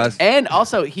 Quick quest. And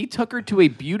also, he took her to a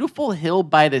beautiful hill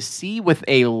by the sea with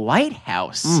a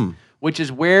lighthouse, which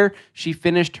is where she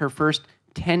finished her first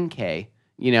 10K.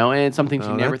 And it's something she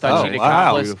never thought she'd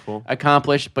Beautiful.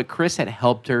 accomplish. But Chris had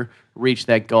helped her reach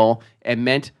that goal. It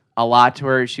meant a lot to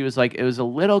her. She was it was a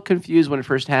little confused when it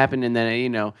first happened. And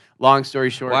then, long story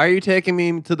short. Why are you taking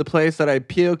me to the place that I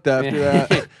puked after that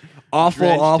Drenched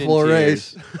awful in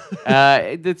race?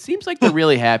 It seems like they're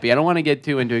really happy. I don't want to get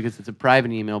too into it because it's a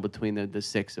private email between the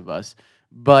six of us.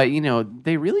 But,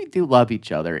 they really do love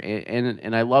each other.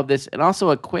 And I love this. And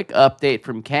also a quick update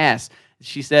from Cass.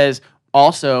 She says,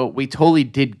 also, we totally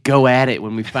did go at it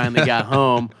when we finally got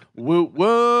home. Woo,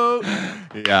 woo.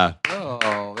 yeah.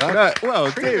 Oh, that's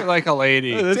Well, treat her Dave, like a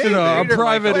lady. This is a David,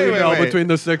 private wait, email wait. between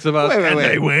the six of us. Wait, and wait.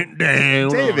 they went down.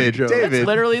 David, on each other. David. That's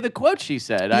literally the quote she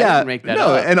said. I Yeah, didn't make that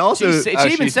no, up. and also- she Oh,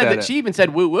 even she said said that. it. She even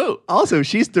said woo woo. Also,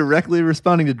 she's directly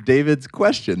responding to David's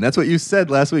question. That's what you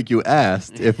said last week. You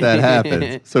asked if that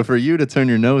happens. So for you to turn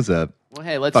your nose up, Well,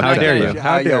 hey, let's Fuck, not how dare get- you.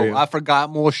 How dare you? I forgot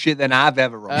more shit than I've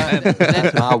ever remembered.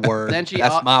 That's my word. then she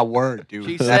That's al- my word, dude.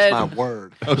 she That's said- my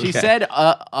word. She said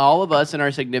all of us and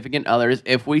our significant others,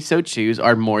 if we so choose,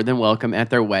 are more than welcome at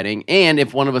their wedding. And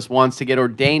if one of us wants to get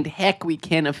ordained, heck, we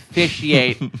can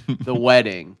officiate the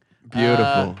wedding.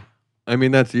 Beautiful. I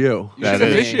mean, that's you. You That should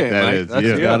is- officiate, that Mike. is That's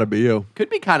you. It's gotta be you. Could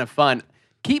be kind of fun.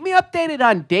 Keep me updated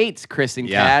on dates, Chris and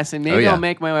Yeah. Cass, and maybe Oh, yeah. I'll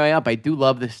make my way up. I do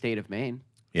love the state of Maine.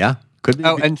 yeah, could be.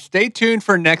 Oh, and stay tuned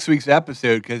for next week's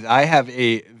episode because I have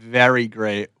a very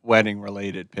great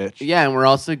wedding-related pitch. Yeah, and we're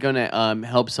also going to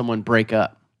help someone break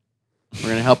up. We're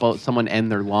going to help someone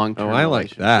end their long-term Oh, I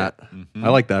like relationship. that. I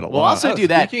like that a lot. We'll also Oh, do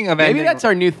that. speaking of Maybe ending- that's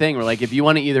our new thing. We're if you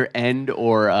want to either end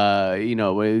or,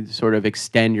 sort of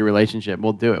extend your relationship,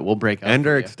 we'll do it. We'll break up. End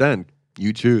for or you. extend.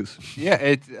 You choose. Yeah,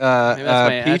 it's Maybe that's my- I'll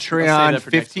say Patreon. that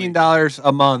for next week. $15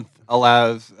 a month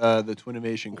allows the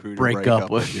Twinnovation crew to Break up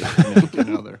with your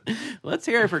significant other. Let's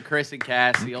hear it for Chris and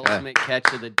Cass, the ultimate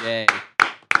catch of the day.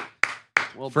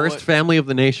 Well, First boy- family of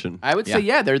the nation. I would say,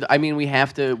 yeah.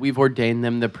 We've ordained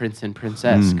them the prince and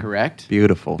princess, correct?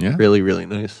 Beautiful. Yeah. Really, really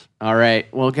nice. All right.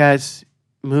 Well, guys,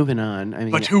 moving on.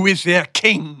 But who is their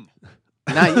king?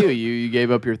 Not you. You gave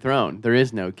up your throne. There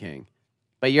is no king.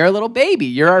 But you're a little baby.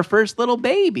 You're our first little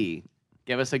baby.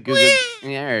 Give us a Google.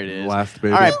 There it is. Last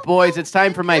baby. All right, boys. It's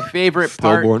time for my favorite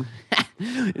part. Stillborn.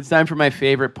 It's time for my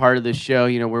favorite part of the show,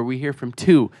 where we hear from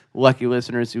two lucky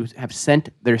listeners who have sent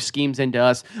their schemes into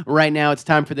us. Right now, it's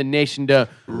time for the nation to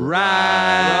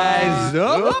Rise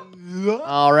up.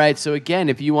 All right. So again,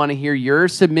 if you want to hear your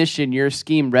submission, your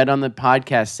scheme read on the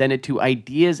podcast, send it to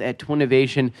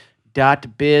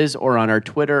ideas@twinnovation.biz or on our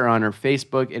Twitter or on our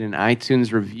Facebook in an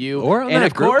iTunes review. Or on and that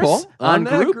of group course, poll. on On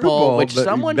that group group poll, poll, which but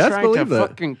someone best tried to believe that.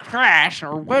 fucking crash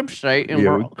our website. And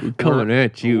Yeah, we're coming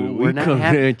at you. we're We not coming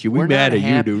hap- at you. We we're mad not at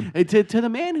you, hap- dude. To the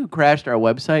man who crashed our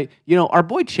website, our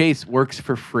boy Chase works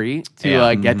for free to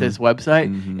Yeah. get this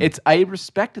website. I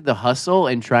respect the hustle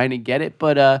and trying to get it,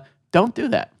 but don't do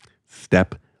that.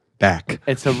 Step back.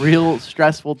 It's a real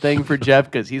stressful thing for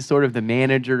Jeff because he's sort of the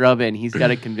manager of it, and he's got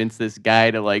to convince this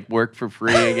guy to like work for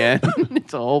free again.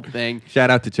 It's a whole thing. Shout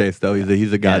out to Chase though.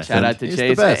 He's a godsend. Shout out to He's the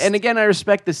Chase. best. And again, I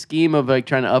respect the scheme of like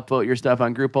trying to upvote your stuff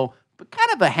on Grupo, but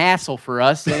kind of a hassle for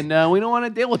us, and we don't want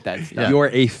to deal with that stuff. You're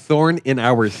a thorn in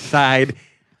our side,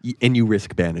 and you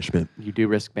risk banishment. You do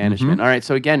risk banishment. All right.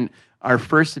 So again, our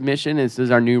first submission this is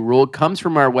our new rule. It comes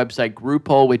from our website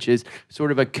Grupo, which is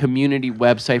sort of a community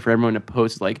website for everyone to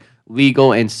post like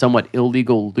legal and somewhat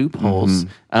illegal loopholes,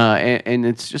 and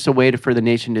it's just a way for the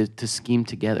nation to scheme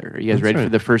together. Are you guys ready for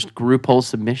the first Grupo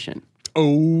submission?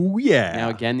 Oh yeah. Now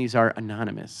again, these are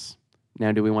anonymous.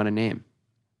 Now, do we want a name?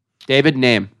 David,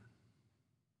 name.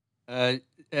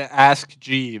 Ask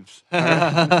Jeeves. All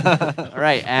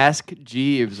right, Ask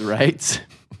Jeeves writes.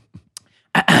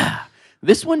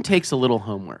 This one takes a little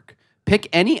homework. Pick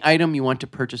any item you want to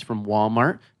purchase from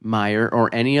Walmart, Meijer,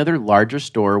 or any other larger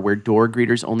store where door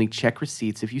greeters only check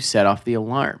receipts if you set off the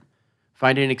alarm.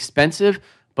 Find an expensive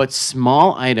but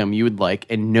small item you would like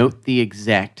and note the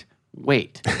exact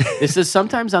weight. This is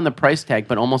sometimes on the price tag,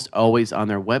 but almost always on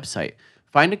their website.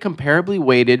 Find a comparably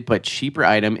weighted but cheaper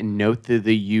item and note the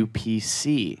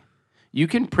UPC. You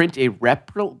can print a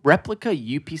replica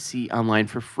UPC online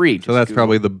for free. So that's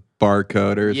probably the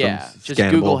barcode or some just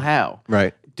scannable. Google how.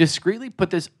 Right. Discreetly put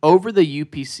this over the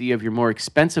UPC of your more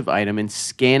expensive item and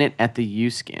scan it at the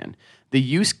UScan.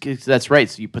 That's right.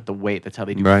 So you put the weight. That's how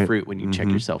they do fruit when you check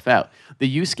yourself out.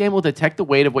 The UScan will detect the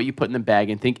weight of what you put in the bag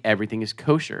and think everything is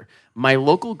kosher. My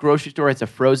local grocery store has a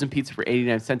frozen pizza for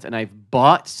 89 cents, and I've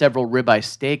bought several ribeye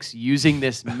steaks using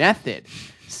this method.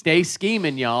 Stay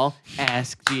scheming, y'all.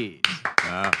 Ask Jeeves.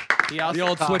 Wow. The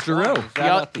old switcheroo.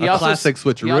 Classic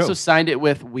switcheroo. He also signed it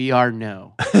with "We are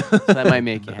no." So that might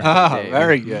make you happy. Dave.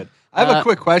 Very good. I have a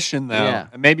quick question, though,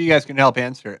 and maybe you guys can help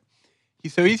answer it.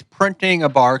 So he's printing a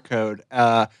barcode.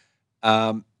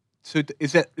 So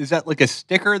is that like a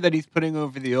sticker that he's putting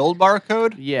over the old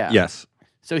barcode? Yeah. Yes.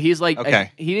 So he's like,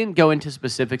 Okay. he didn't go into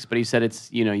specifics, but he said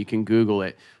it's, you can Google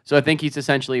it. So I think he's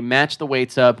essentially match the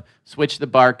weights up, switch the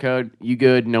barcode, you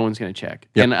good, no one's going to check.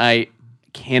 Yep. And I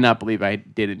cannot believe I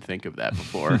didn't think of that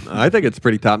before. I think it's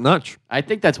pretty top notch. I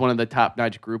think that's one of the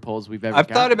top-notch group holes we've ever I've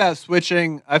got. thought about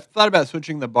switching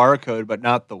the barcode, but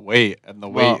not the weight, and the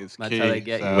weight is that's key. how they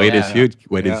get you. Weight is Yeah. huge.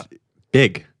 Weight is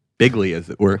bigly, as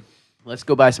it were. Let's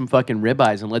go buy some fucking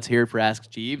ribeyes and let's hear it for Ask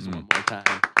Jeeves one more time.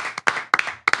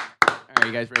 All right,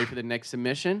 you guys ready for the next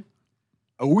submission?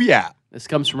 Oh yeah. This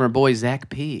comes from our boy Zach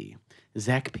P.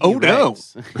 Zach P. Oh, no.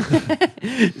 writes.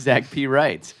 Zach P.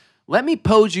 writes. Let me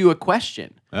pose you a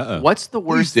question. Uh-oh. What's the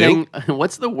worst Please do. thing?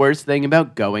 What's the worst thing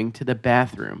about going to the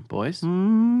bathroom, boys?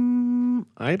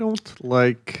 I don't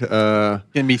like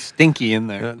Can be stinky in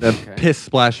there. that piss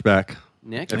splashback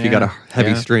Nick, if you got a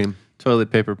heavy stream.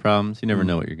 Toilet paper problems. You never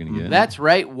know what you're going to get. that's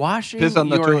right. Washing Piss on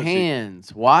the your toilet seat.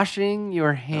 hands. Washing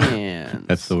your hands.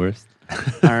 That's the worst.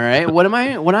 All right. What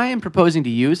I am proposing to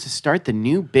you is to start the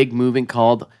new big movement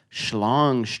called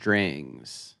schlong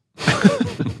strings.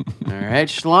 All right.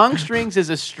 Schlong strings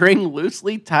is a string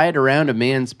loosely tied around a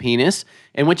man's penis,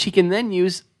 in which he can then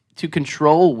use to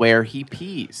control where he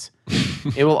pees.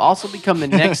 It will also become the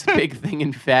next big thing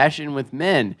in fashion with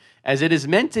men, as it is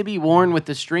meant to be worn with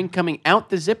the string coming out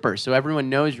the zipper, so everyone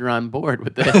knows you're on board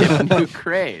with the hip new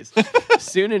craze.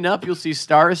 Soon enough, you'll see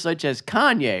stars such as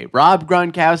Kanye, Rob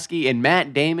Gronkowski, and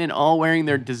Matt Damon all wearing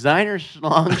their designer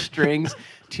schlong strings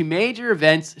to major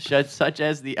events such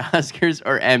as the Oscars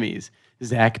or Emmys.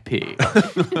 Zach P.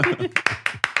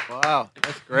 Wow,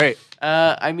 that's great.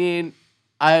 I mean,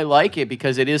 I like it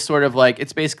because it is sort of like,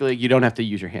 it's basically you don't have to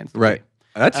use your hands. Right.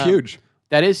 That's huge.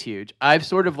 That is huge. I've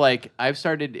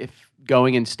started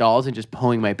going in stalls and just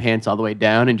pulling my pants all the way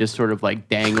down and just sort of like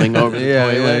dangling over the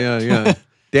toilet. Yeah.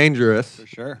 Dangerous. For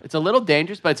sure. It's a little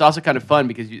dangerous, but it's also kind of fun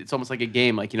because it's almost like a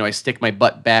game. Like, I stick my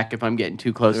butt back if I'm getting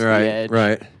too close to the edge.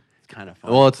 Right. It's kind of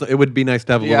fun. Well, it would be nice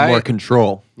to have a Yeah, little more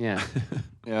control. Yeah.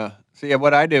 Yeah. So yeah,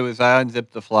 what I do is I unzip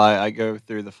the fly, I go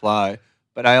through the fly,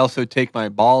 but I also take my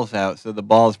balls out so the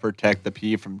balls protect the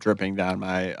pee from dripping down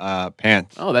my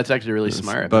pants. Oh, that's actually really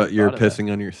smart. I've But never you're thought of that.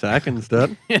 pissing on your sack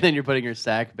instead. And then you're putting your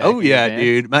sack back. Oh in your yeah, pants.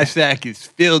 dude. My sack is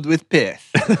filled with piss.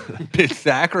 Piss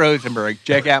Zach Rosenberg.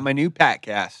 Check out my new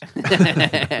podcast.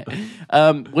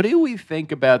 What do we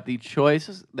think about the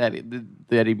choices that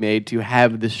he made to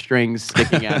have the strings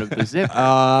sticking out of the zipper?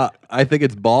 I think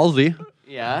it's ballsy.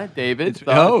 Yeah, David.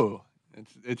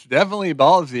 It's definitely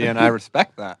ballsy, and I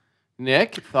respect that.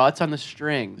 Nick, thoughts on the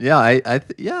string? Yeah, I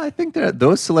think that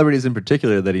those celebrities in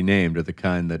particular that he named are the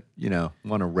kind that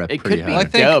want to rep It pretty could be high.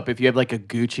 dope if you have like a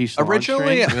Gucci salon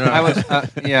Originally, string. I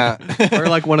was Or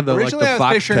like one of the Originally, I was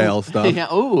foxtail stuff.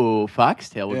 Yeah, ooh,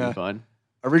 foxtail would Yeah. be fun.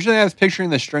 Originally, I was picturing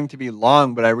the string to be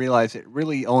long, but I realized it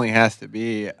really only has to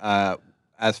be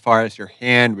as far as your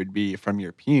hand would be from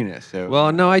your penis. So,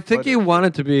 Well, no, I think foot you or want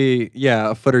it to be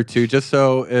a foot or two, just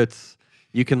so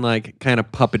you can like kind of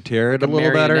puppeteer it Like a a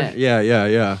little better. marionette.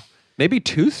 Yeah. Maybe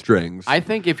 2 strings. I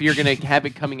think if you're gonna have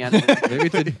it coming out, of the, Maybe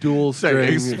it's a dual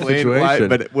Sorry, string explain why, situation.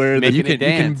 but where Make the, you Making can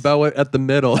a you can dance. bow it at the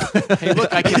middle. hey,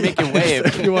 look, I can make it wave.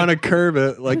 If you want to curve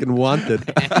it like in Wanted.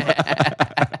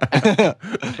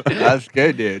 That's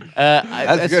good, dude.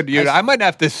 That's good, dude. I might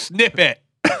have to snip it.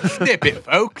 Snip it,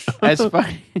 folks. As far,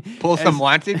 Pull some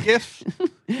wanted gifts.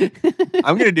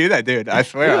 I'm gonna do that, dude. I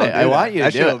swear. do it. I want you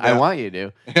to do it. I want you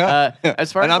to. Yeah.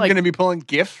 As far and as I'm like, gonna be pulling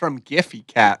gifts from Giphy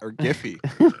Cat or Giphy.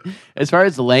 as far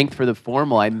as length for the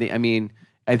formal, I mean,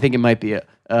 I think it might be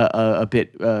a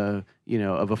bit, of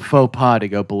a faux pas to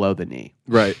go below the knee.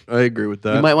 Right, I agree with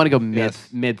that. You might want to go Yes.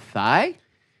 mid thigh.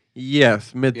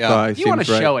 Yes, mid thigh. You wanna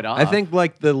seems right. show it off. I think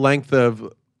like the length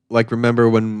of remember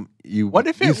when you What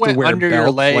if it used to went wear under your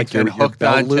belts, legs like your and hooked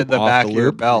belt onto loop the off back the of your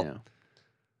loop? belt? Yeah.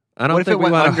 I don't What if think it we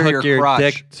went want to under hook your your crotch?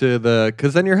 dick to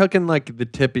because then you're hooking like the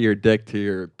tip of your dick to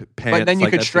your pants. But then you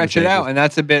like, could that stretch seems it out, dangerous. and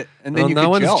that's a bit. And then Well, you no could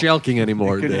one's gel. jelking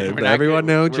anymore, You could- Dave. We're not Everyone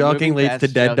good. knows We're jelking moving leads past to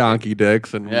dead jelking. donkey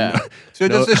dicks, and Yeah. So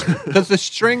No. does the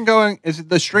string going? Is it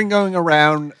the string going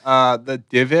around the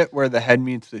divot where the head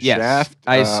meets the Yes, shaft?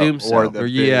 I assume so. Or the Or,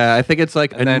 base? yeah, I think it's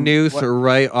like And a then noose what-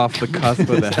 right off the cusp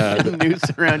of the head. Noose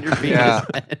around your penis. Yeah.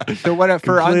 So what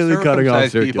for Completely cutting off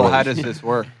uncircumcised people? How does circulation. this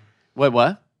work?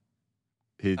 What?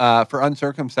 For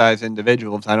uncircumcised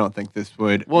individuals, I don't think this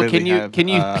would. Well, really can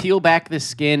you have, peel back the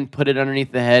skin, put it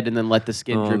underneath the head, and then let the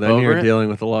skin Oh, drip then over you're it? dealing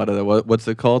with a lot of the what's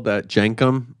it called? That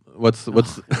jenkum? What's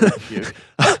Cute.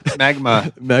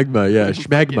 magma? magma? Yeah,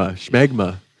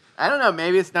 schmagma. I don't know.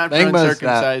 Maybe it's not for Magma's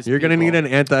uncircumcised. You're gonna need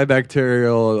people. an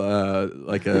antibacterial,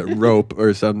 like a rope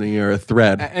or something, or a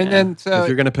thread. And then so if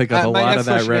you're gonna pick up a my lot next of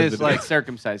that question is, residue. Like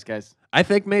circumcised guys. I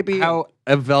think maybe How-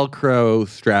 a Velcro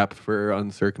strap for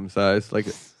uncircumcised. Like,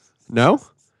 no?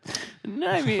 No,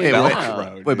 I mean, Wait, no.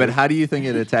 Velcro. Wait, but how do you think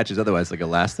it attaches otherwise? Like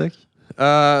elastic?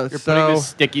 You're putting So the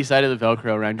sticky side of the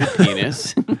Velcro around your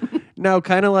penis. no,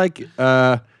 kind of like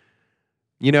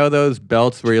those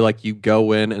belts where you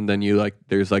go in and then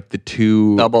there's like the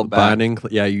two Double back. binding.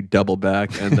 Yeah, you double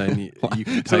back and then you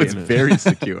can So it's tighten it. very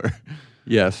secure.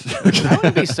 Yes. I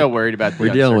wouldn't be so worried about the We're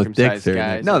dealing with uncircumcised dicks here,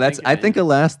 guys. No, I think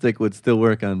elastic would still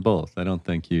work on both. I don't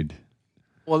think you'd.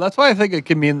 Well, that's why I think it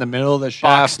can be in the middle of the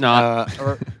shaft. snot.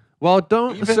 Or, Well,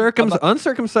 don't Even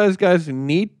uncircumcised guys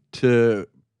need to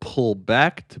pull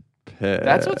back to piss.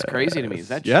 That's what's crazy to me. Is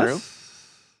that yes? true?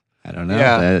 I don't know.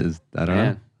 Yeah. I don't know.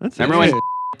 Man. That's Remember when interesting.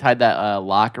 tied that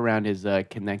lock around his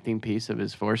connecting piece of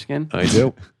his foreskin? I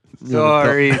do.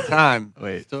 story time.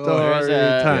 Wait. There's Story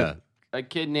a- time. A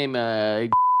kid named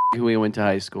who we went to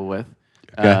high school with.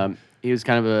 Okay. He was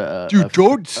kind of a Dude,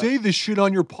 don't say this shit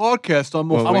on your podcast.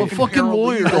 I'm a fucking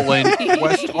lawyer in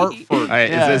West Hartford. All right.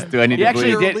 Yeah. Is this? Do I need He to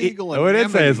actually believe? did- Illegal in Oh, we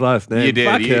didn't say Yemeni. his last name. You did.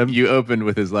 Fuck You, him. you opened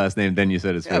with his last name, then you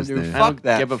said his Yeah, first dude, name. I fuck don't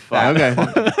that. give a fuck.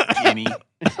 Okay. Guinea.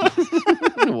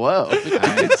 Whoa!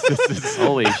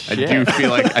 Holy shit!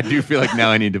 I do feel like now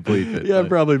I need to bleep it. Yeah, but-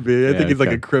 probably be. I Yeah, think he's like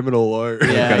okay. a criminal lawyer.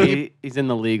 Yeah, Okay. he's in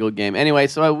the legal game. Anyway,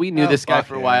 so we knew Oh, this guy fuck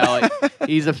for a him. while.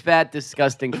 He's a fat,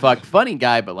 disgusting fuck. Funny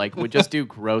guy, but would just do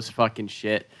gross fucking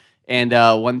shit. And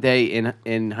one day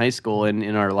in high school,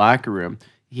 in our locker room,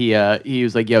 he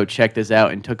was like, "Yo, check this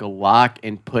out," and took a lock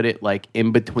and put it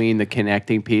in between the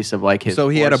connecting piece of his. So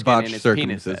he had a foreskin and botched his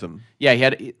penis. circumcision.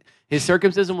 Yeah, his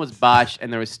circumcision was botched,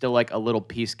 and there was still a little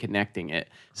piece connecting it.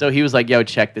 So he was like, "Yo,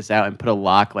 check this out," and put a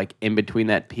lock in between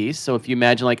that piece. So if you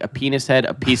imagine a penis head,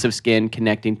 a piece of skin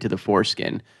connecting to the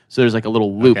foreskin, so there's a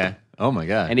little loop. Okay. Oh my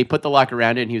god. And he put the lock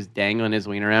around it, and he was dangling his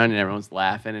wiener around, and everyone's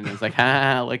laughing, and it was like,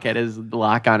 "Ha! Look at his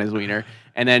lock on his wiener."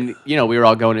 And then we were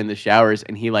all going in the showers,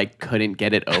 and he couldn't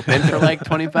get it open for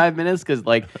 25 minutes because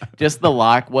just the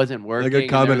lock wasn't working. Like a and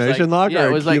there was, combination lock Yeah, or it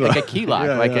a was key like a lock? key lock,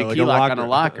 Yeah, like yeah, a like key a lock on a locker.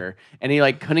 locker. And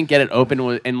he couldn't get it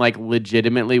open, and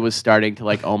legitimately was starting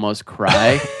to almost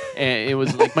cry. And it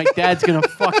was like, my dad's gonna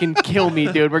fucking kill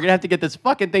me, dude. We're gonna have to get this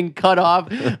fucking thing cut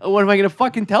off. What am I gonna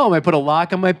fucking tell him? I put a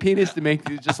lock on my penis to make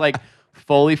it just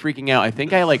fully freaking out. I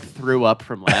think I threw up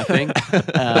from laughing.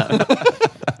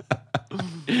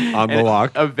 On the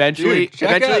lock. Eventually, Dude,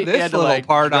 check out he this had to little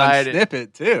part dry on it.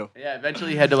 Snippet, too. Yeah,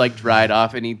 eventually he had to dry it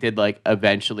off, and he did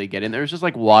eventually get in. There was just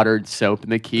watered soap in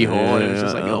the keyhole, and it was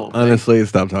just Yeah, oh, honestly,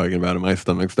 stop talking about it. My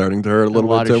stomach's starting to hurt a a little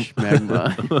lot bit of too.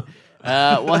 schmegma.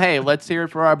 Well, hey, let's hear it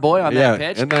for our boy on that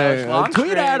pitch. and Coach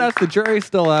tweet at Longstreet. us. The jury's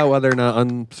still out whether or not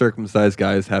uncircumcised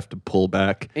guys have to pull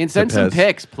back. And send to some piss.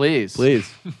 pics, please.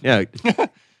 Please. Yeah.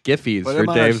 Giffies Put for them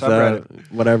on our Dave's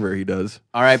subreddit. whatever he does.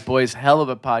 All right, boys. Hell of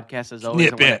a podcast as always.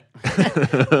 Snip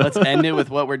it. Let's end it with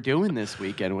what we're doing this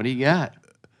weekend. What do you got?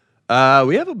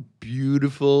 We have a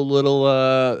beautiful little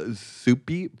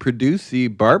soupy,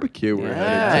 producey barbecue. We're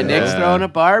Yeah, headed to. Nick's throwing a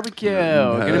barbecue.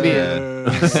 Going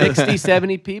to be 60,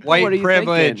 70 people. White what are you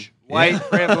privilege. thinking? White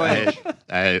privilege.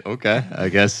 Okay, I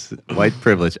guess white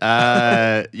privilege.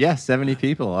 Yeah, 70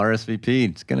 people, RSVP.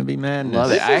 It's going to be madness.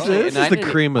 Love it. This is the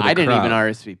cream of the I didn't even crop.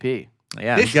 RSVP.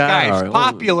 Yeah, This got- guy's all right,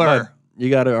 well, popular. You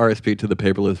got to RSP to the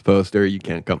paperless poster. You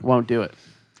can't come. Won't do it.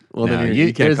 Well, no, then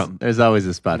you can't come. there's always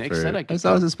a spot Nick for said I could there's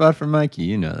come. always a spot for Mikey.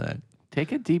 You know that.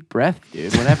 Take a deep breath,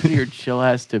 dude. What happened to your chill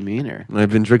ass demeanor? I've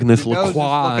been drinking this Your nose is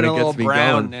LaCroix and looking a it little gets me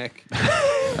brown, going. Nick.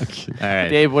 All right.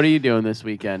 Dave, what are you doing this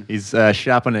weekend? He's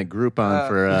shopping at Groupon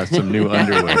for some new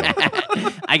underwear.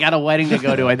 I got a wedding to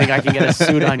go to. I think I can get a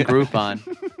suit on Groupon.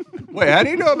 Wait, how do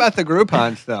you know about the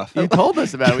Groupon stuff? You told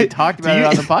us about it. We talked about it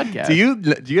on the podcast.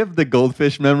 Do you have the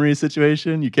goldfish memory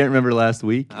situation? You can't remember last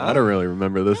week? I don't really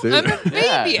remember this either.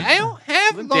 Baby, I don't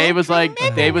have Dave was like,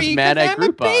 Dave was mad at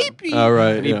Groupon. All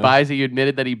right. And he buys it. You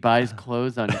admitted that he buys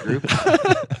clothes on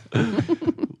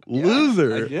Groupon.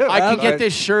 Loser. I can get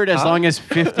this shirt as long as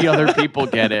 50 other people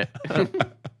get it.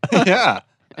 Yeah,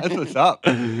 that's what's up.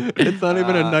 It's not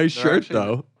even a nice they're shirt,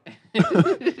 actually-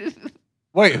 though.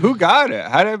 Wait, who got it?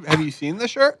 Have you seen the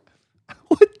shirt?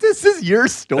 What? This is your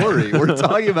story. We're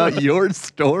talking about your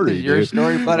story. Your dude.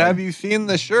 story, But have you seen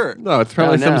the shirt? No, it's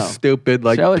probably Oh, no. some stupid,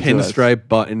 like, Show it to us. pinstripe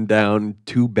button down,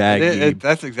 too baggy.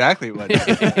 That's exactly what it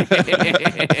is.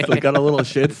 It's like got a little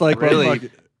shit. It's like Really? one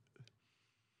fucking-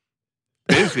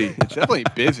 Busy. It's definitely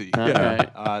busy. All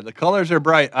right. The colors are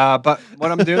bright. But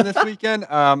what I'm doing this weekend,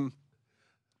 you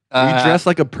dress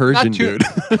like a Persian too- dude.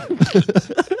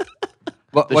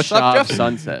 The what's Shah up, of Jeff?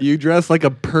 Sunset. You dress like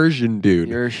a Persian dude.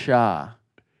 You're a Shah.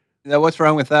 Yeah, what's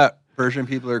wrong with that? Persian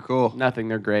people are cool. Nothing.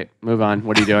 They're great. Move on.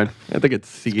 What are you doing? I think it's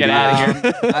seedy. Get out of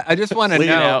here. I just want to Leave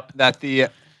it note out. that the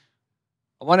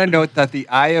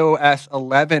iOS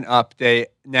 11 update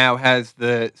now has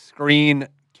the screen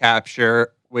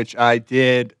capture, which I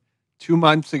did 2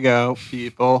 months ago.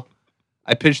 People,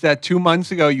 I pitched that 2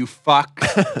 months ago. You fuck.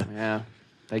 Yeah.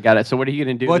 They got it. So what are you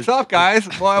going to do? What's up, guys?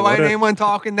 Why ain't anyone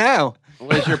talking now?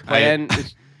 What is your plan?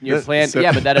 Your plan? So-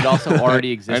 Yeah, but that had also already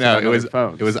I existed know on it was other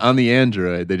phones. it was on the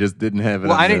Android. They just didn't have it.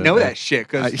 Well, on I didn't the- know that shit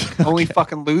because only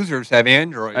fucking losers have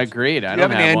Androids. Agreed. I If you don't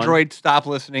have an have one. Android, stop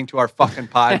listening to our fucking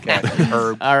podcast, you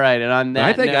herb. All right, and on that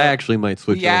I think note, I actually might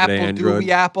switch We over to Apple, Android. we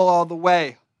Apple all the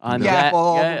way. on We that, Apple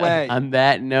all the way. on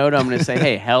that note, I'm going to say,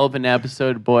 hey, hell of an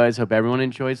episode, boys. Hope everyone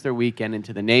enjoys their weekend. And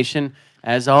to the nation,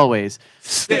 as always,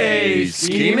 Stay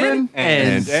scheming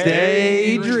and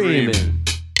stay dreaming.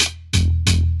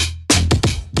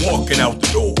 Walking out the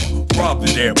door, robbed the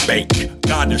damn bank,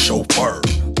 got the chauffeur,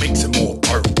 mixing more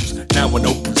pearls, now an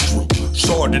open screw.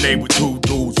 Chardonnay with 2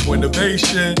 dudes for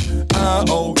innovation, I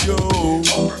owe you.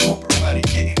 Oprah money,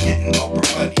 getting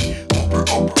Oprah money,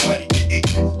 Oprah money, getting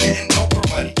Oprah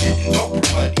money, getting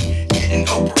Oprah money, getting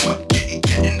Oprah money,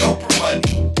 getting Oprah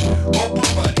money,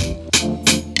 Oprah money.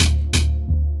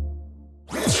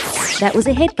 That was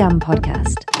a HeadGum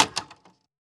podcast.